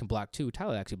other guys can block too.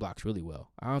 Tyler actually blocks really well.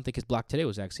 I don't think his block today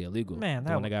was actually illegal. Man,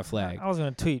 the one that got flagged. I was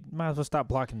going to tweet. Might as well stop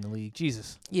blocking the league.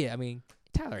 Jesus. Yeah, I mean,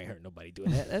 Tyler ain't hurt nobody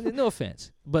doing that. I mean, no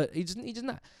offense, but he just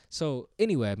not. So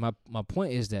anyway, my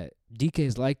point is that DK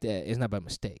is like that. It's not by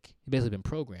mistake. He's basically been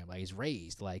programmed. Like he's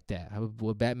raised like that.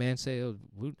 What Batman say?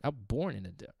 I'm born in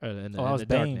the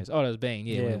darkness. Oh, that was Bane.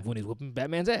 Yeah, when he's whooping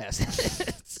Batman's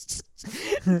ass.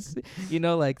 You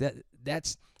know, like that.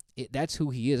 That's it. That's who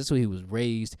he is. That's who he was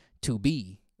raised to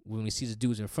be. When he sees the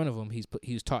dudes in front of him,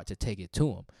 he was taught to take it to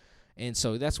him, and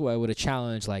so that's why with a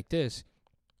challenge like this,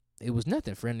 it was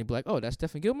nothing for him to be like, oh, that's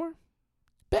Stephon Gilmore?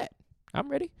 Bet. I'm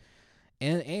ready.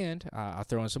 And I'll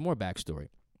throw in some more backstory.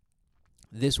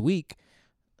 This week,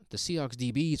 the Seahawks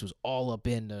DBs was all up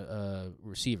in the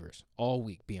receivers all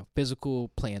week, being physical,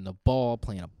 playing the ball,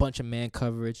 playing a bunch of man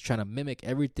coverage, trying to mimic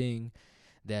everything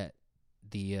that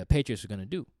the Patriots were going to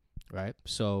do, right?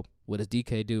 So what does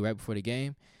DK do right before the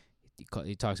game?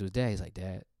 He talks to his dad. He's like,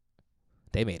 Dad,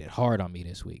 they made it hard on me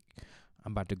this week.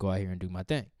 I'm about to go out here and do my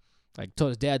thing. Like, told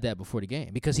his dad that before the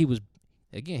game because he was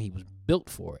built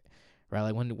for it, right?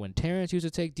 Like when Terrence used to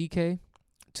take DK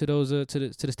to those to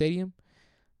the stadium,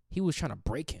 he was trying to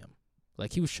break him.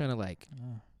 Like he was trying to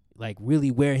like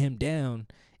really wear him down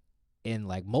and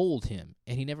like mold him,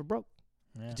 and he never broke.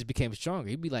 Yeah. He just became stronger.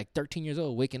 He'd be like 13 years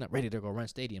old, waking up ready to go run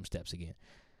stadium steps again.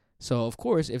 So of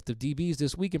course, if the DBs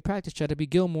this week in practice try to be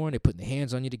Gilmore and they putting their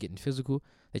hands on you to getting physical,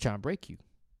 they try to break you.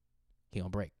 He don't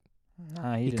break.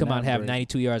 Nah, he come out and have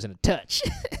 92 yards and a touch.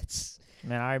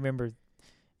 Man, I remember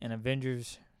in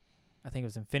Avengers, I think it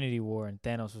was Infinity War, and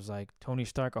Thanos was like, Tony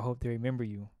Stark, I hope they remember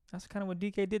you. That's kind of what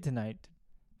DK did tonight.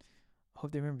 I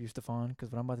hope they remember you, Stephon,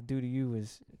 because what I'm about to do to you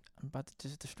is I'm about to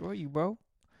just destroy you, bro.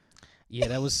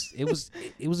 Yeah, it was a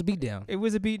beatdown. It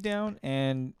was a beatdown,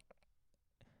 and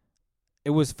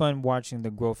it was fun watching the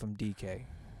growth from DK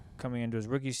coming into his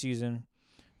rookie season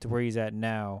to where he's at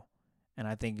now. And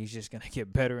I think he's just going to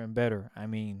get better and better. I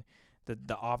mean,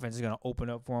 the offense is going to open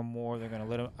up for him more. They're going to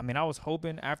let him. I mean, I was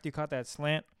hoping after he caught that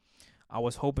slant, I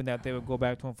was hoping that they would go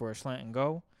back to him for a slant and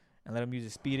go and let him use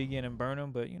his speed again and burn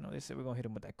him. But, you know, they said we're going to hit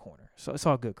him with that corner. So it's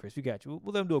all good, Chris. We got you.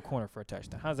 We'll let him do a corner for a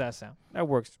touchdown. How's that sound? That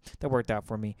works. That worked out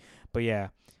for me. But, yeah,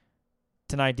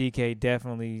 tonight DK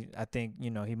definitely, I think, you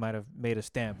know, he might have made a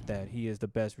stamp that he is the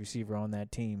best receiver on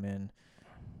that team. And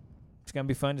it's going to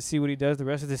be fun to see what he does the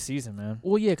rest of the season, man.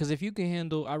 Well, yeah, because if you can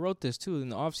handle – I wrote this, too, in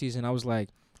the offseason. I was like,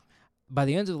 by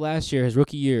the end of last year, his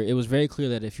rookie year, it was very clear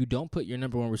that if you don't put your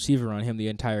number one receiver on him the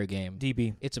entire game –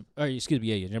 DB.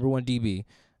 Your number one DB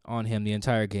on him the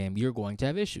entire game, you're going to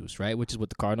have issues, right? Which is what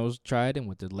the Cardinals tried and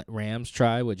what the Rams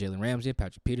tried with Jalen Ramsey and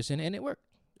Patrick Peterson, and it worked.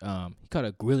 He caught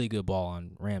a really good ball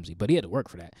on Ramsey, but he had to work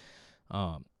for that.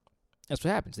 That's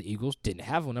what happens. The Eagles didn't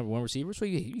have a number one receiver, so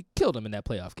he killed him in that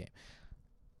playoff game.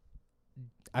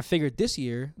 I figured this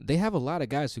year they have a lot of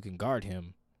guys who can guard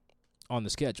him on the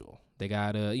schedule. They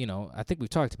got, I think we've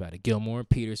talked about it. Gilmore,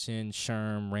 Peterson,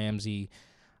 Sherm, Ramsey,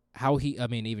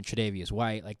 even Tre'Davious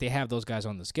White. Like, they have those guys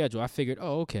on the schedule. I figured,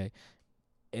 okay,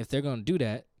 if they're going to do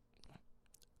that,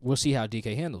 we'll see how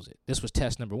DK handles it. This was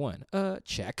test number one.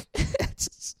 Check.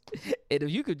 And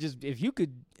if you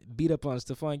could beat up on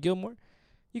Stephon Gilmore,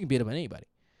 you can beat up on anybody.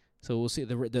 So we'll see.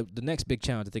 The next big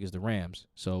challenge, I think, is the Rams.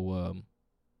 So,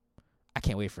 I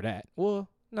can't wait for that. Well,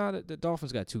 no, the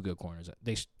Dolphins got two good corners.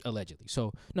 They allegedly.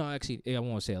 So no, actually, I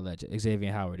won't say alleged.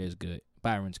 Xavier Howard is good.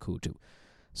 Byron's cool too.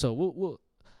 So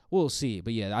we'll see.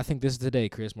 But yeah, I think this is the day,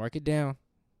 Chris. Mark it down.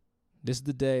 This is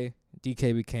the day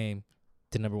DK became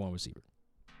the number one receiver.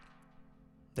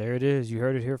 There it is. You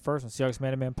heard it here first on Seahawks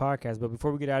Man to Man Podcast. But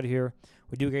before we get out of here,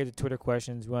 we do get to Twitter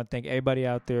questions. We want to thank everybody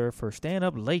out there for staying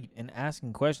up late and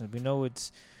asking questions. We know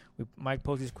Mike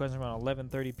posts these questions around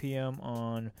 11:30 p.m.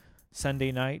 on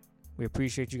Sunday night. We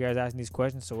appreciate you guys asking these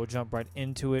questions, so we'll jump right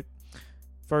into it.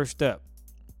 First up,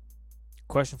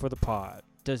 question for the pod.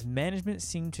 Does management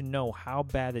seem to know how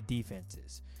bad the defense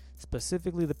is,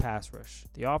 specifically the pass rush?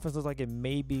 The offense looks like it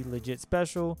may be legit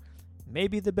special,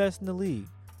 maybe the best in the league,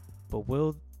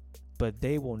 but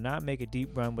they will not make a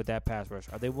deep run with that pass rush.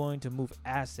 Are they willing to move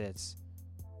assets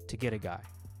to get a guy?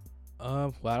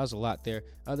 Wow, that was a lot there.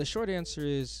 The short answer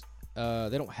is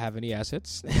they don't have any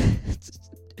assets.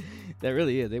 That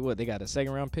really is. They got a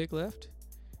second round pick left.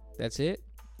 That's it.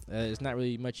 There's not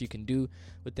really much you can do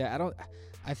with that.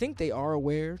 I think they are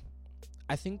aware.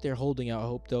 I think they're holding out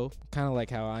hope though, kind of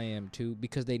like how I am too,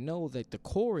 because they know that the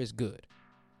core is good.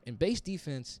 In base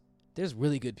defense, there's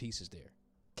really good pieces there.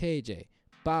 KJ,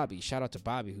 Bobby. Shout out to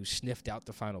Bobby who sniffed out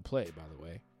the final play, by the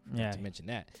way. Yeah. To mention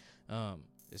that.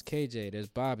 There's KJ, there's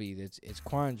Bobby, it's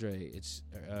Quandre,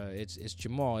 it's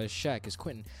Jamal, it's Shaq, it's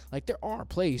Quentin. Like, there are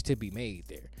plays to be made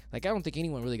there. Like, I don't think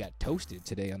anyone really got toasted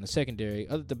today on the secondary.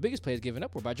 The biggest plays given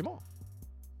up were by Jamal,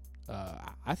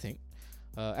 I think.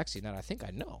 Actually, not I think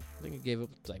I know. I think he gave up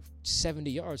like 70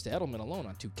 yards to Edelman alone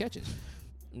on 2 catches.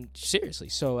 Seriously.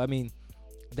 So, I mean,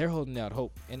 they're holding out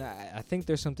hope. And I think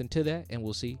there's something to that, and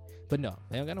we'll see. But no,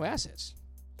 they don't got no assets.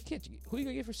 Who are you going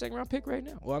to get for second-round pick right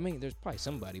now? Well, I mean, there's probably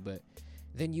somebody, but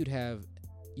then you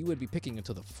would be picking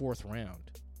until the 4th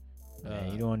round.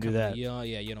 Man, you don't want to do that. You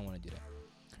don't want to do that.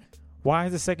 Why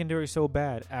is the secondary so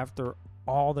bad after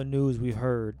all the news we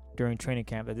heard during training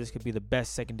camp that this could be the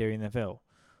best secondary in the NFL?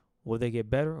 Will they get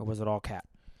better, or was it all cap?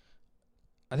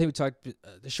 I think we talked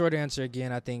the short answer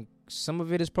again. I think some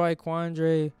of it is probably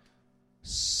Quandre.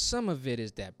 Some of it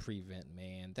is that prevent,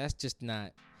 man. That's just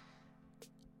not.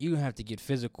 You're going to have to get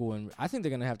physical, and I think they're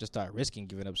going to have to start risking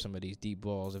giving up some of these deep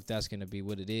balls if that's going to be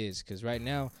what it is. Because right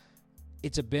now,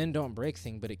 it's a bend, don't break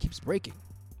thing, but it keeps breaking.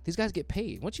 These guys get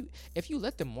paid. If you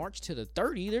let them march to the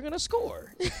 30, they're going to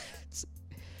score.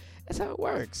 That's how it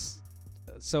works.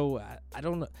 So I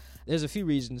don't know. There's a few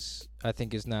reasons I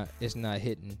think it's not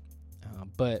hitting,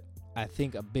 but I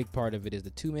think a big part of it is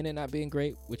the 2-minute not being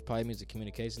great, which probably means the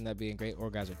communication not being great, or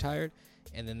guys are tired.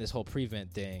 And then this whole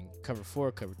prevent thing, cover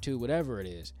 4, cover 2, whatever it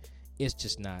is, it's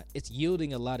just not. It's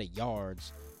yielding a lot of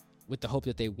yards with the hope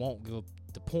that they won't give up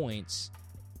the points,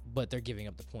 but they're giving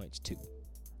up the points too.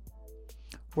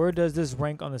 Where does this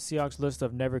rank on the Seahawks list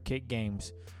of never kick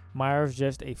games? Myers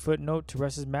just a footnote to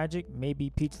Russ's magic, maybe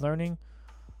Pete's learning.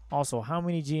 Also, how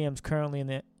many GMs currently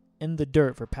in the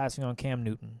dirt for passing on Cam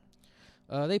Newton?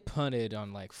 They punted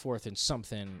on like 4th and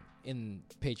something in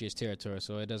Patriots territory,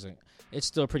 so it's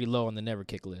still pretty low on the never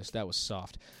kick list. That was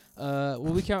soft.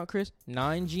 Will we count, Chris?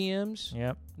 9 GMs?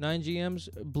 Yep. 9 GMs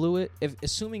blew it.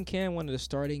 Assuming Cam wanted a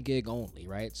starting gig only,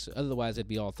 right? So otherwise, it'd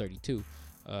be all 32.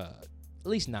 At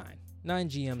least 9. 9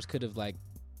 GMs could have,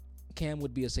 Cam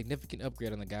would be a significant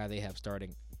upgrade on the guy they have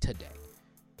starting today.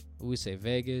 What we say?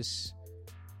 Vegas.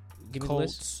 Give me the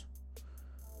list. Colts,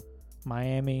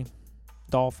 Miami,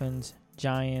 Dolphins,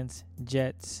 Giants,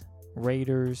 Jets,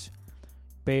 Raiders,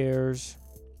 Bears,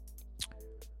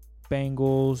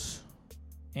 Bengals,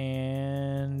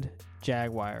 and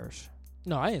Jaguars.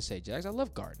 No, I didn't say Jags. I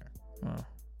love Gardner. Oh.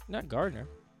 Not Gardner.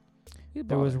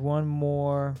 There was one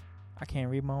more. I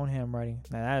can't read my own handwriting.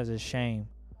 Now, that is a shame.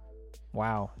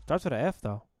 Wow. Starts with an F,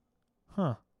 though.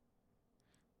 Huh.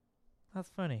 That's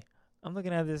funny. I'm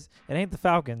looking at this. It ain't the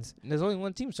Falcons. There's only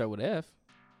one team start with F.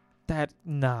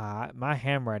 My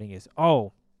handwriting is,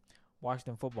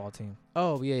 Washington football team.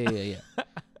 Oh, yeah.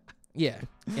 Yeah.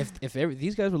 If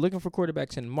these guys were looking for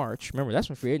quarterbacks in March, remember, that's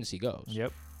when free agency goes.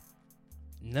 Yep.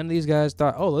 None of these guys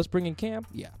thought, let's bring in Cam.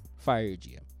 Yeah, fire your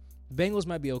GM. Bengals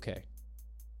might be okay.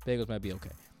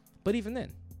 But even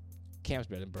then, Cam's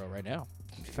better than Burrow right now.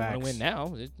 If you want to win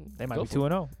now, they might be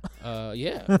 2-0.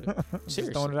 Yeah. Seriously.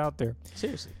 Just throwing it out there.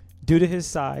 Seriously. Due to his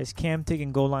size, Cam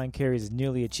taking goal line carries is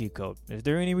nearly a cheat code. Is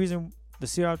there any reason the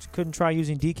Seahawks couldn't try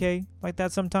using DK like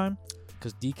that sometime?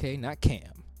 Because DK, not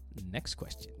Cam. Next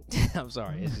question. I'm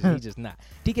sorry. He's just not.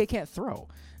 DK can't throw.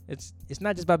 It's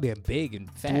not just about being big and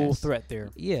fast. Dual threat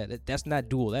there. Yeah, that's not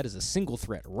dual. That is a single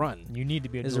threat run. You need to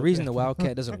be a There's a reason the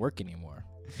Wildcat doesn't work anymore.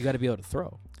 You got to be able to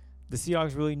throw. The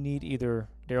Seahawks really need either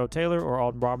Darrell Taylor or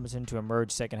Alden Robinson to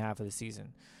emerge second half of the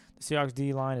season. The Seahawks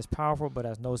D-line is powerful, but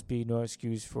has no speed, no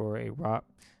excuse for a rock.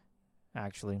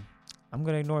 Actually, I'm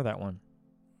going to ignore that one.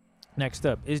 Next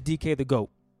up, is DK the GOAT?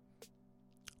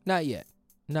 Not yet.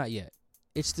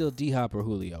 It's still D-Hop or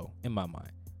Julio in my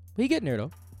mind. But he getting there,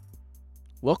 though.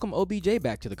 Welcome OBJ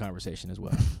back to the conversation as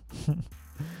well.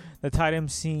 The tight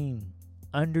end seem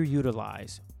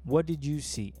underutilized. What did you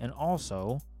see? And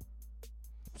also,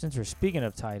 since we're speaking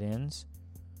of tight ends,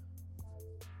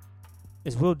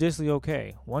 is Will Dissly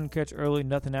okay? 1 catch early,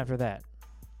 nothing after that.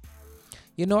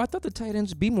 I thought the tight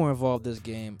ends would be more involved this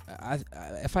game.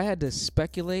 If I had to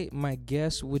speculate, my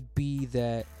guess would be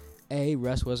that, A,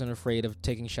 Russ wasn't afraid of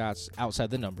taking shots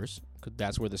outside the numbers, because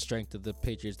that's where the strength of the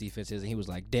Patriots defense is, and he was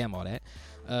like, damn all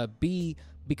that. B,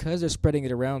 because they're spreading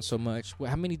it around so much,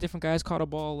 how many different guys caught a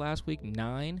ball last week?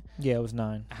 9? Yeah, it was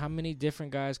 9. How many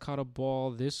different guys caught a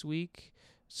ball this week?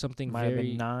 Something might have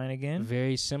been 9 again.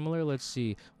 Very similar. Let's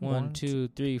see. 1, 2,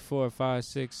 3, 4, 5,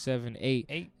 6, 7, 8.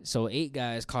 8. So 8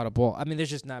 guys caught a ball. I mean, there's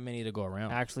just not many to go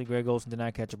around. Actually, Greg Olsen did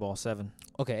not catch a ball. 7.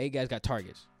 Okay, 8 guys got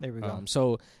targets. There we go.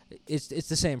 So it's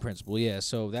the same principle, yeah.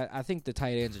 So that I think the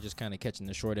tight ends are just kind of catching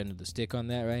the short end of the stick on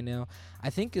that right now. I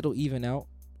think it'll even out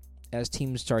as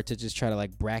teams start to just try to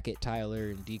bracket Tyler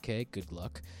and DK. Good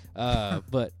luck.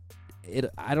 But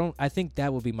I think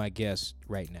that would be my guess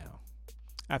right now.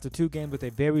 After 2 games with a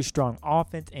very strong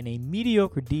offense and a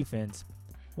mediocre defense,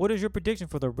 what is your prediction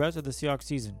for the rest of the Seahawks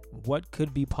season? What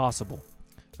could be possible?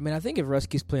 I mean, I think if Russ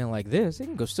keeps playing like this, they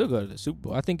can still go to the Super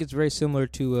Bowl. I think it's very similar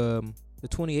to the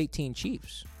 2018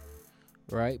 Chiefs,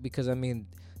 right? Because, I mean,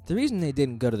 the reason they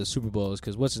didn't go to the Super Bowl is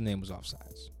because what's his name was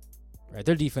offsides, right?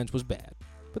 Their defense was bad,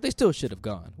 but they still should have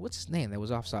gone. What's his name that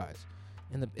was offsides?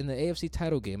 In the AFC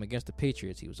title game against the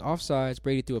Patriots, he was offsides.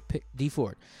 Brady threw a pick. D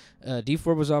Ford. D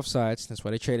Ford was offsides. That's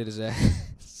why they traded his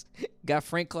ass. Got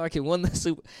Frank Clark and won the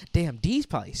Super. Damn, D's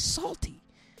probably salty.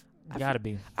 Gotta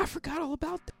be. I forgot all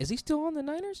about that. Is he still on the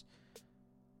Niners?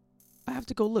 I have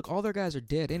to go look. All their guys are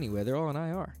dead anyway. They're all on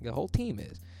IR. The whole team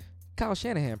is. Kyle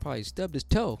Shanahan probably stubbed his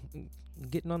toe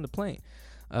getting on the plane.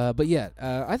 But yeah,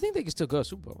 I think they can still go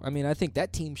Super Bowl. I mean, I think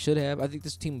that team should have. I think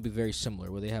this team will be very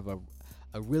similar, where they have a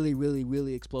really, really,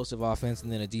 really explosive offense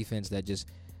and then a defense that just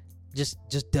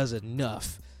does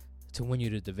enough to win you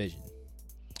the division.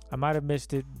 I might have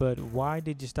missed it, but why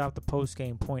did you stop the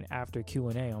post-game point after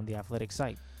Q&A on the Athletic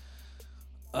site?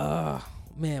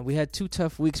 Man, we had 2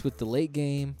 tough weeks with the late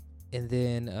game, and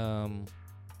then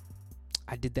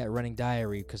I did that running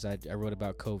diary because I wrote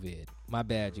about COVID. My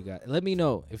bad, you guys. Let me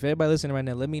know. If everybody listening right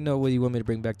now, let me know whether you want me to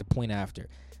bring back the point after.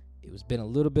 It's been a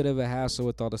little bit of a hassle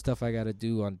with all the stuff I got to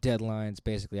do on deadlines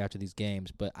basically after these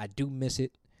games, but I do miss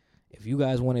it. If you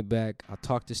guys want it back, I'll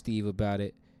talk to Steve about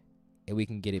it, and we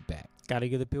can get it back. Got to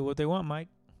give the people what they want, Mike.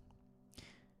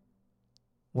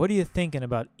 What are you thinking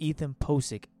about Ethan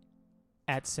Posick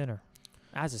at center?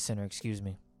 As a center, excuse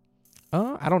me.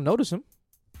 I don't notice him.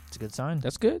 It's a good sign.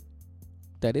 That's good.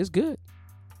 That is good.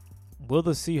 Will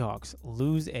the Seahawks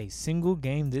lose a single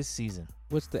game this season?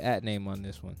 What's the @ name on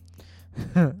this one?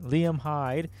 Liam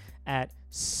Hyde at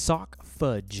Sock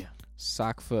Fudge.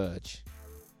 Sock Fudge.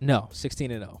 No,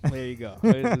 16-0. There you go.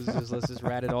 Let's just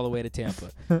rat it all the way to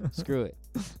Tampa. Screw it.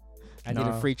 I need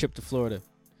a free trip to Florida.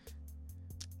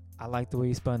 I like the way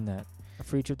you spun that. A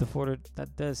free trip to Florida,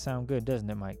 that does sound good, doesn't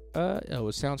it, Mike?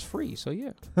 It sounds free, so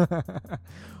yeah.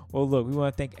 Well, look, we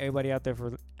want to thank everybody out there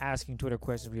for asking Twitter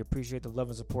questions. We appreciate the love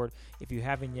and support. If you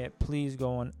haven't yet, please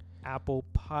go on Apple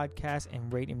Podcasts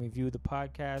and rate and review the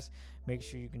podcast. Make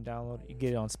sure you can download it. You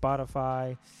get it on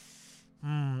Spotify,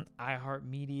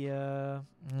 iHeartMedia.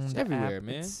 It's everywhere,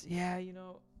 man. It's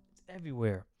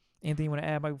everywhere. Anything you want to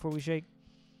add, Mike, before we shake?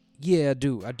 Yeah, I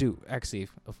do. Actually,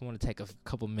 if I want to take a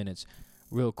couple minutes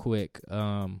real quick.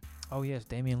 Oh, yes,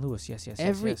 Damian Lewis. Yes.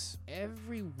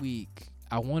 Every week,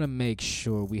 I want to make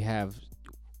sure we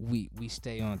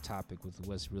stay on topic with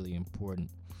what's really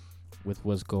important with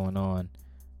what's going on.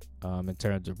 In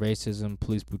terms of racism,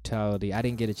 police brutality. I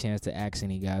didn't get a chance to ask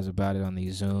any guys about it on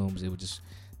these Zooms.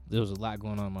 There was a lot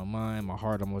going on in my mind. My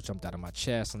heart almost jumped out of my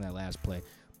chest on that last play.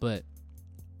 But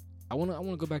I want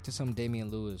to go back to something Damian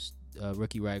Lewis,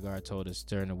 rookie right guard, told us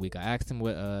during the week. I asked him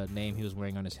what name he was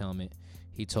wearing on his helmet.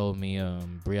 He told me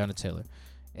Breonna Taylor.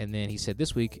 And then he said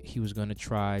this week he was going to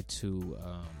try to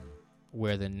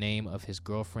wear the name of his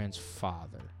girlfriend's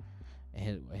father.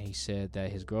 And he said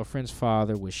that his girlfriend's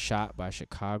father was shot by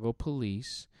Chicago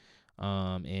police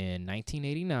in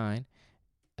 1989.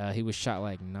 He was shot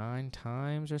like 9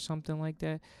 times or something like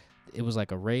that. It was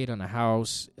like a raid on a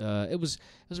house. It was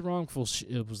a wrongful.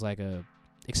 It was like a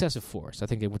excessive force. I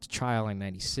think they went to trial in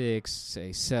 96.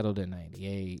 They settled in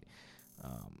 98.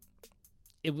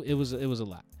 It was a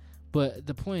lot. But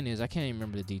the point is, I can't even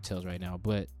remember the details right now.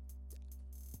 But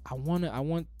I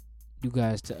want you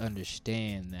guys to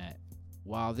understand that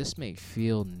while this may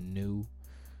feel new,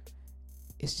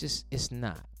 it's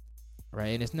not, right?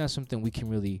 And it's not something we can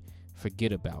really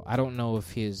forget about. I don't know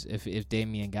if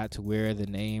Damian got to wear the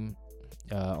name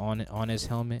on his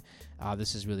helmet.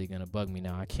 This is really gonna bug me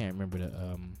now. I can't remember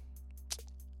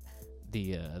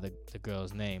the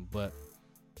girl's name, but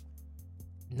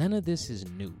none of this is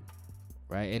new,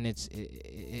 right? And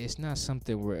it's not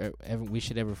something we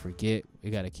should ever forget. We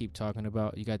got to keep talking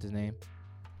about. You got the name?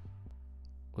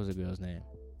 What's the girl's name?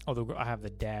 Oh, I have the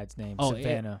dad's name. Oh,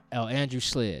 Savannah. Andrew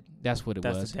Sled. That's what it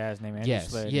was. That's the dad's name. Andrew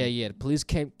Sled. Yeah. The police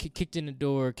kicked in the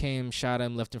door, shot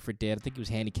him, left him for dead. I think he was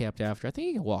handicapped after. I think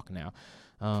he can walk now.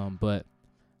 But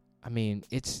I mean,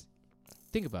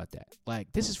 think about that.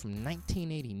 Like, this is from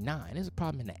 1989. This is a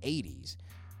problem in the 80s,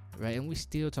 right? And we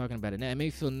still talking about it now. It may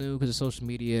feel new because of social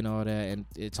media and all that, and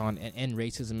it's on and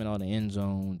racism and all the end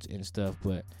zones and stuff.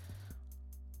 But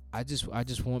I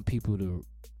just want people to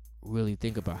really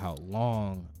think about how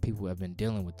long people have been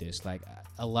dealing with this. Like,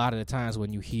 a lot of the times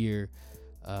when you hear,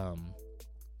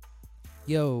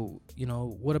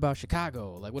 what about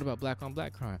Chicago? Like, what about black on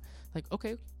black crime? Like,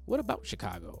 okay, what about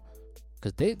Chicago?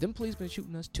 Because them police been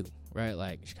shooting us too, right?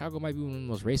 Like, Chicago might be one of the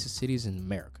most racist cities in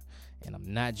America, and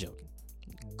I'm not joking.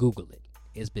 Google it.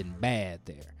 It's been bad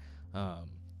there.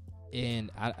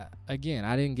 And I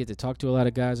didn't get to talk to a lot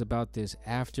of guys about this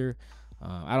after.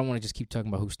 I don't want to just keep talking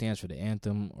about who stands for the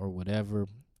anthem or whatever.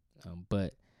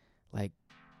 But Like,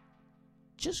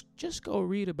 just go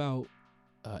read about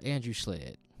Andrew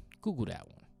Sled. Google that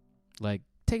one. Like,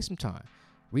 take some time.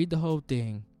 Read the whole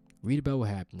thing. Read about what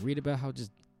happened. Read about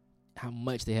how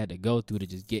much they had to go through to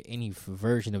just get any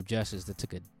version of justice that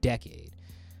took a decade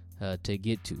to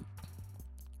get to.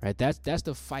 Right? That's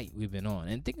the fight we've been on.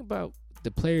 And think about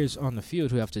the players on the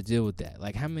field who have to deal with that.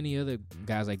 Like, how many other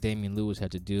guys like Damian Lewis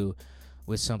had to deal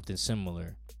with something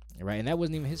similar, right? And that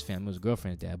wasn't even his family. It was his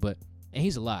girlfriend's dad. And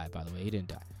he's alive, by the way. He didn't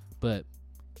die. But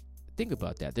think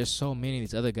about that. There's so many of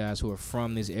these other guys who are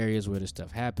from these areas where this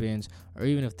stuff happens, or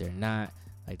even if they're not,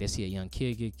 like they see a young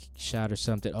kid get shot or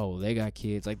something. Oh, they got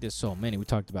kids. Like, there's so many. We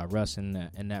talked about Russ in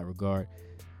that regard.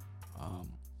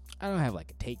 I don't have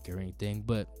like a take or anything,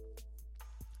 but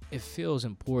it feels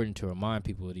important to remind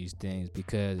people of these things,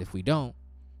 because if we don't,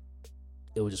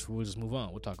 we'll just move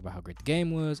on. We'll talk about how great the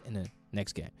game was in the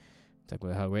next game. Talk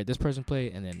about how great this person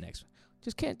played, and then next one.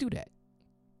 Just can't do that,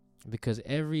 because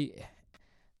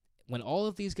when all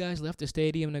of these guys left the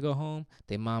stadium to go home,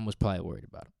 their mom was probably worried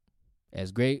about them.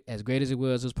 As great as it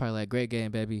was probably like, great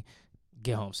game, baby,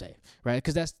 get home safe, right?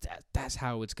 Because that's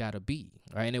how it's got to be,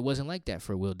 right? And it wasn't like that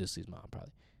for Will Dissly's mom,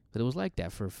 probably. But it was like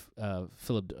that for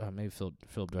Philip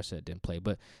Dorsett didn't play,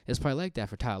 but it's probably like that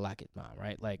for Tyler Lockett's mom,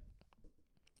 right? Like,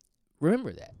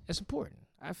 remember that. It's important.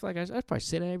 I feel like I'd probably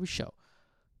say that every show,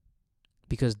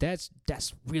 because that's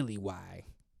really why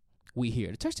we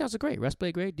here. The touchdowns are great. Russ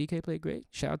played great. DK played great.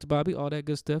 Shout out to Bobby. All that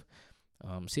good stuff.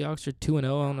 Seahawks are 2-0. I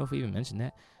don't know if we even mentioned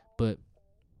that, but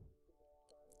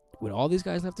when all these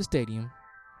guys left the stadium,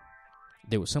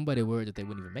 there was somebody worried that they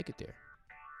wouldn't even make it there.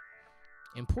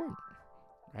 Important.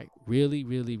 Right? Really,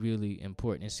 really, really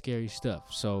important and scary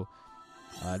stuff. So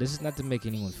this is not to make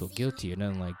anyone feel guilty or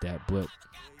nothing like that, but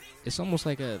it's almost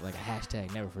like a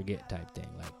hashtag never forget type thing.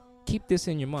 Like, keep this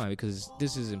in your mind, because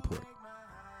this is important.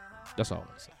 That's all I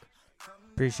want to say.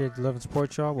 Appreciate the love and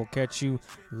support, y'all. We'll catch you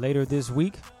later this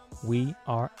week. We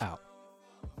are out.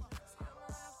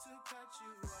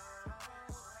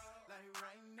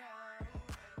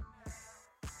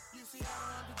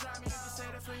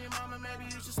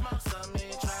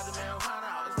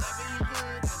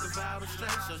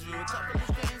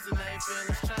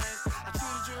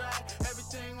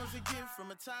 Everything was a gift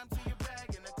from a time to your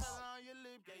bag and the color.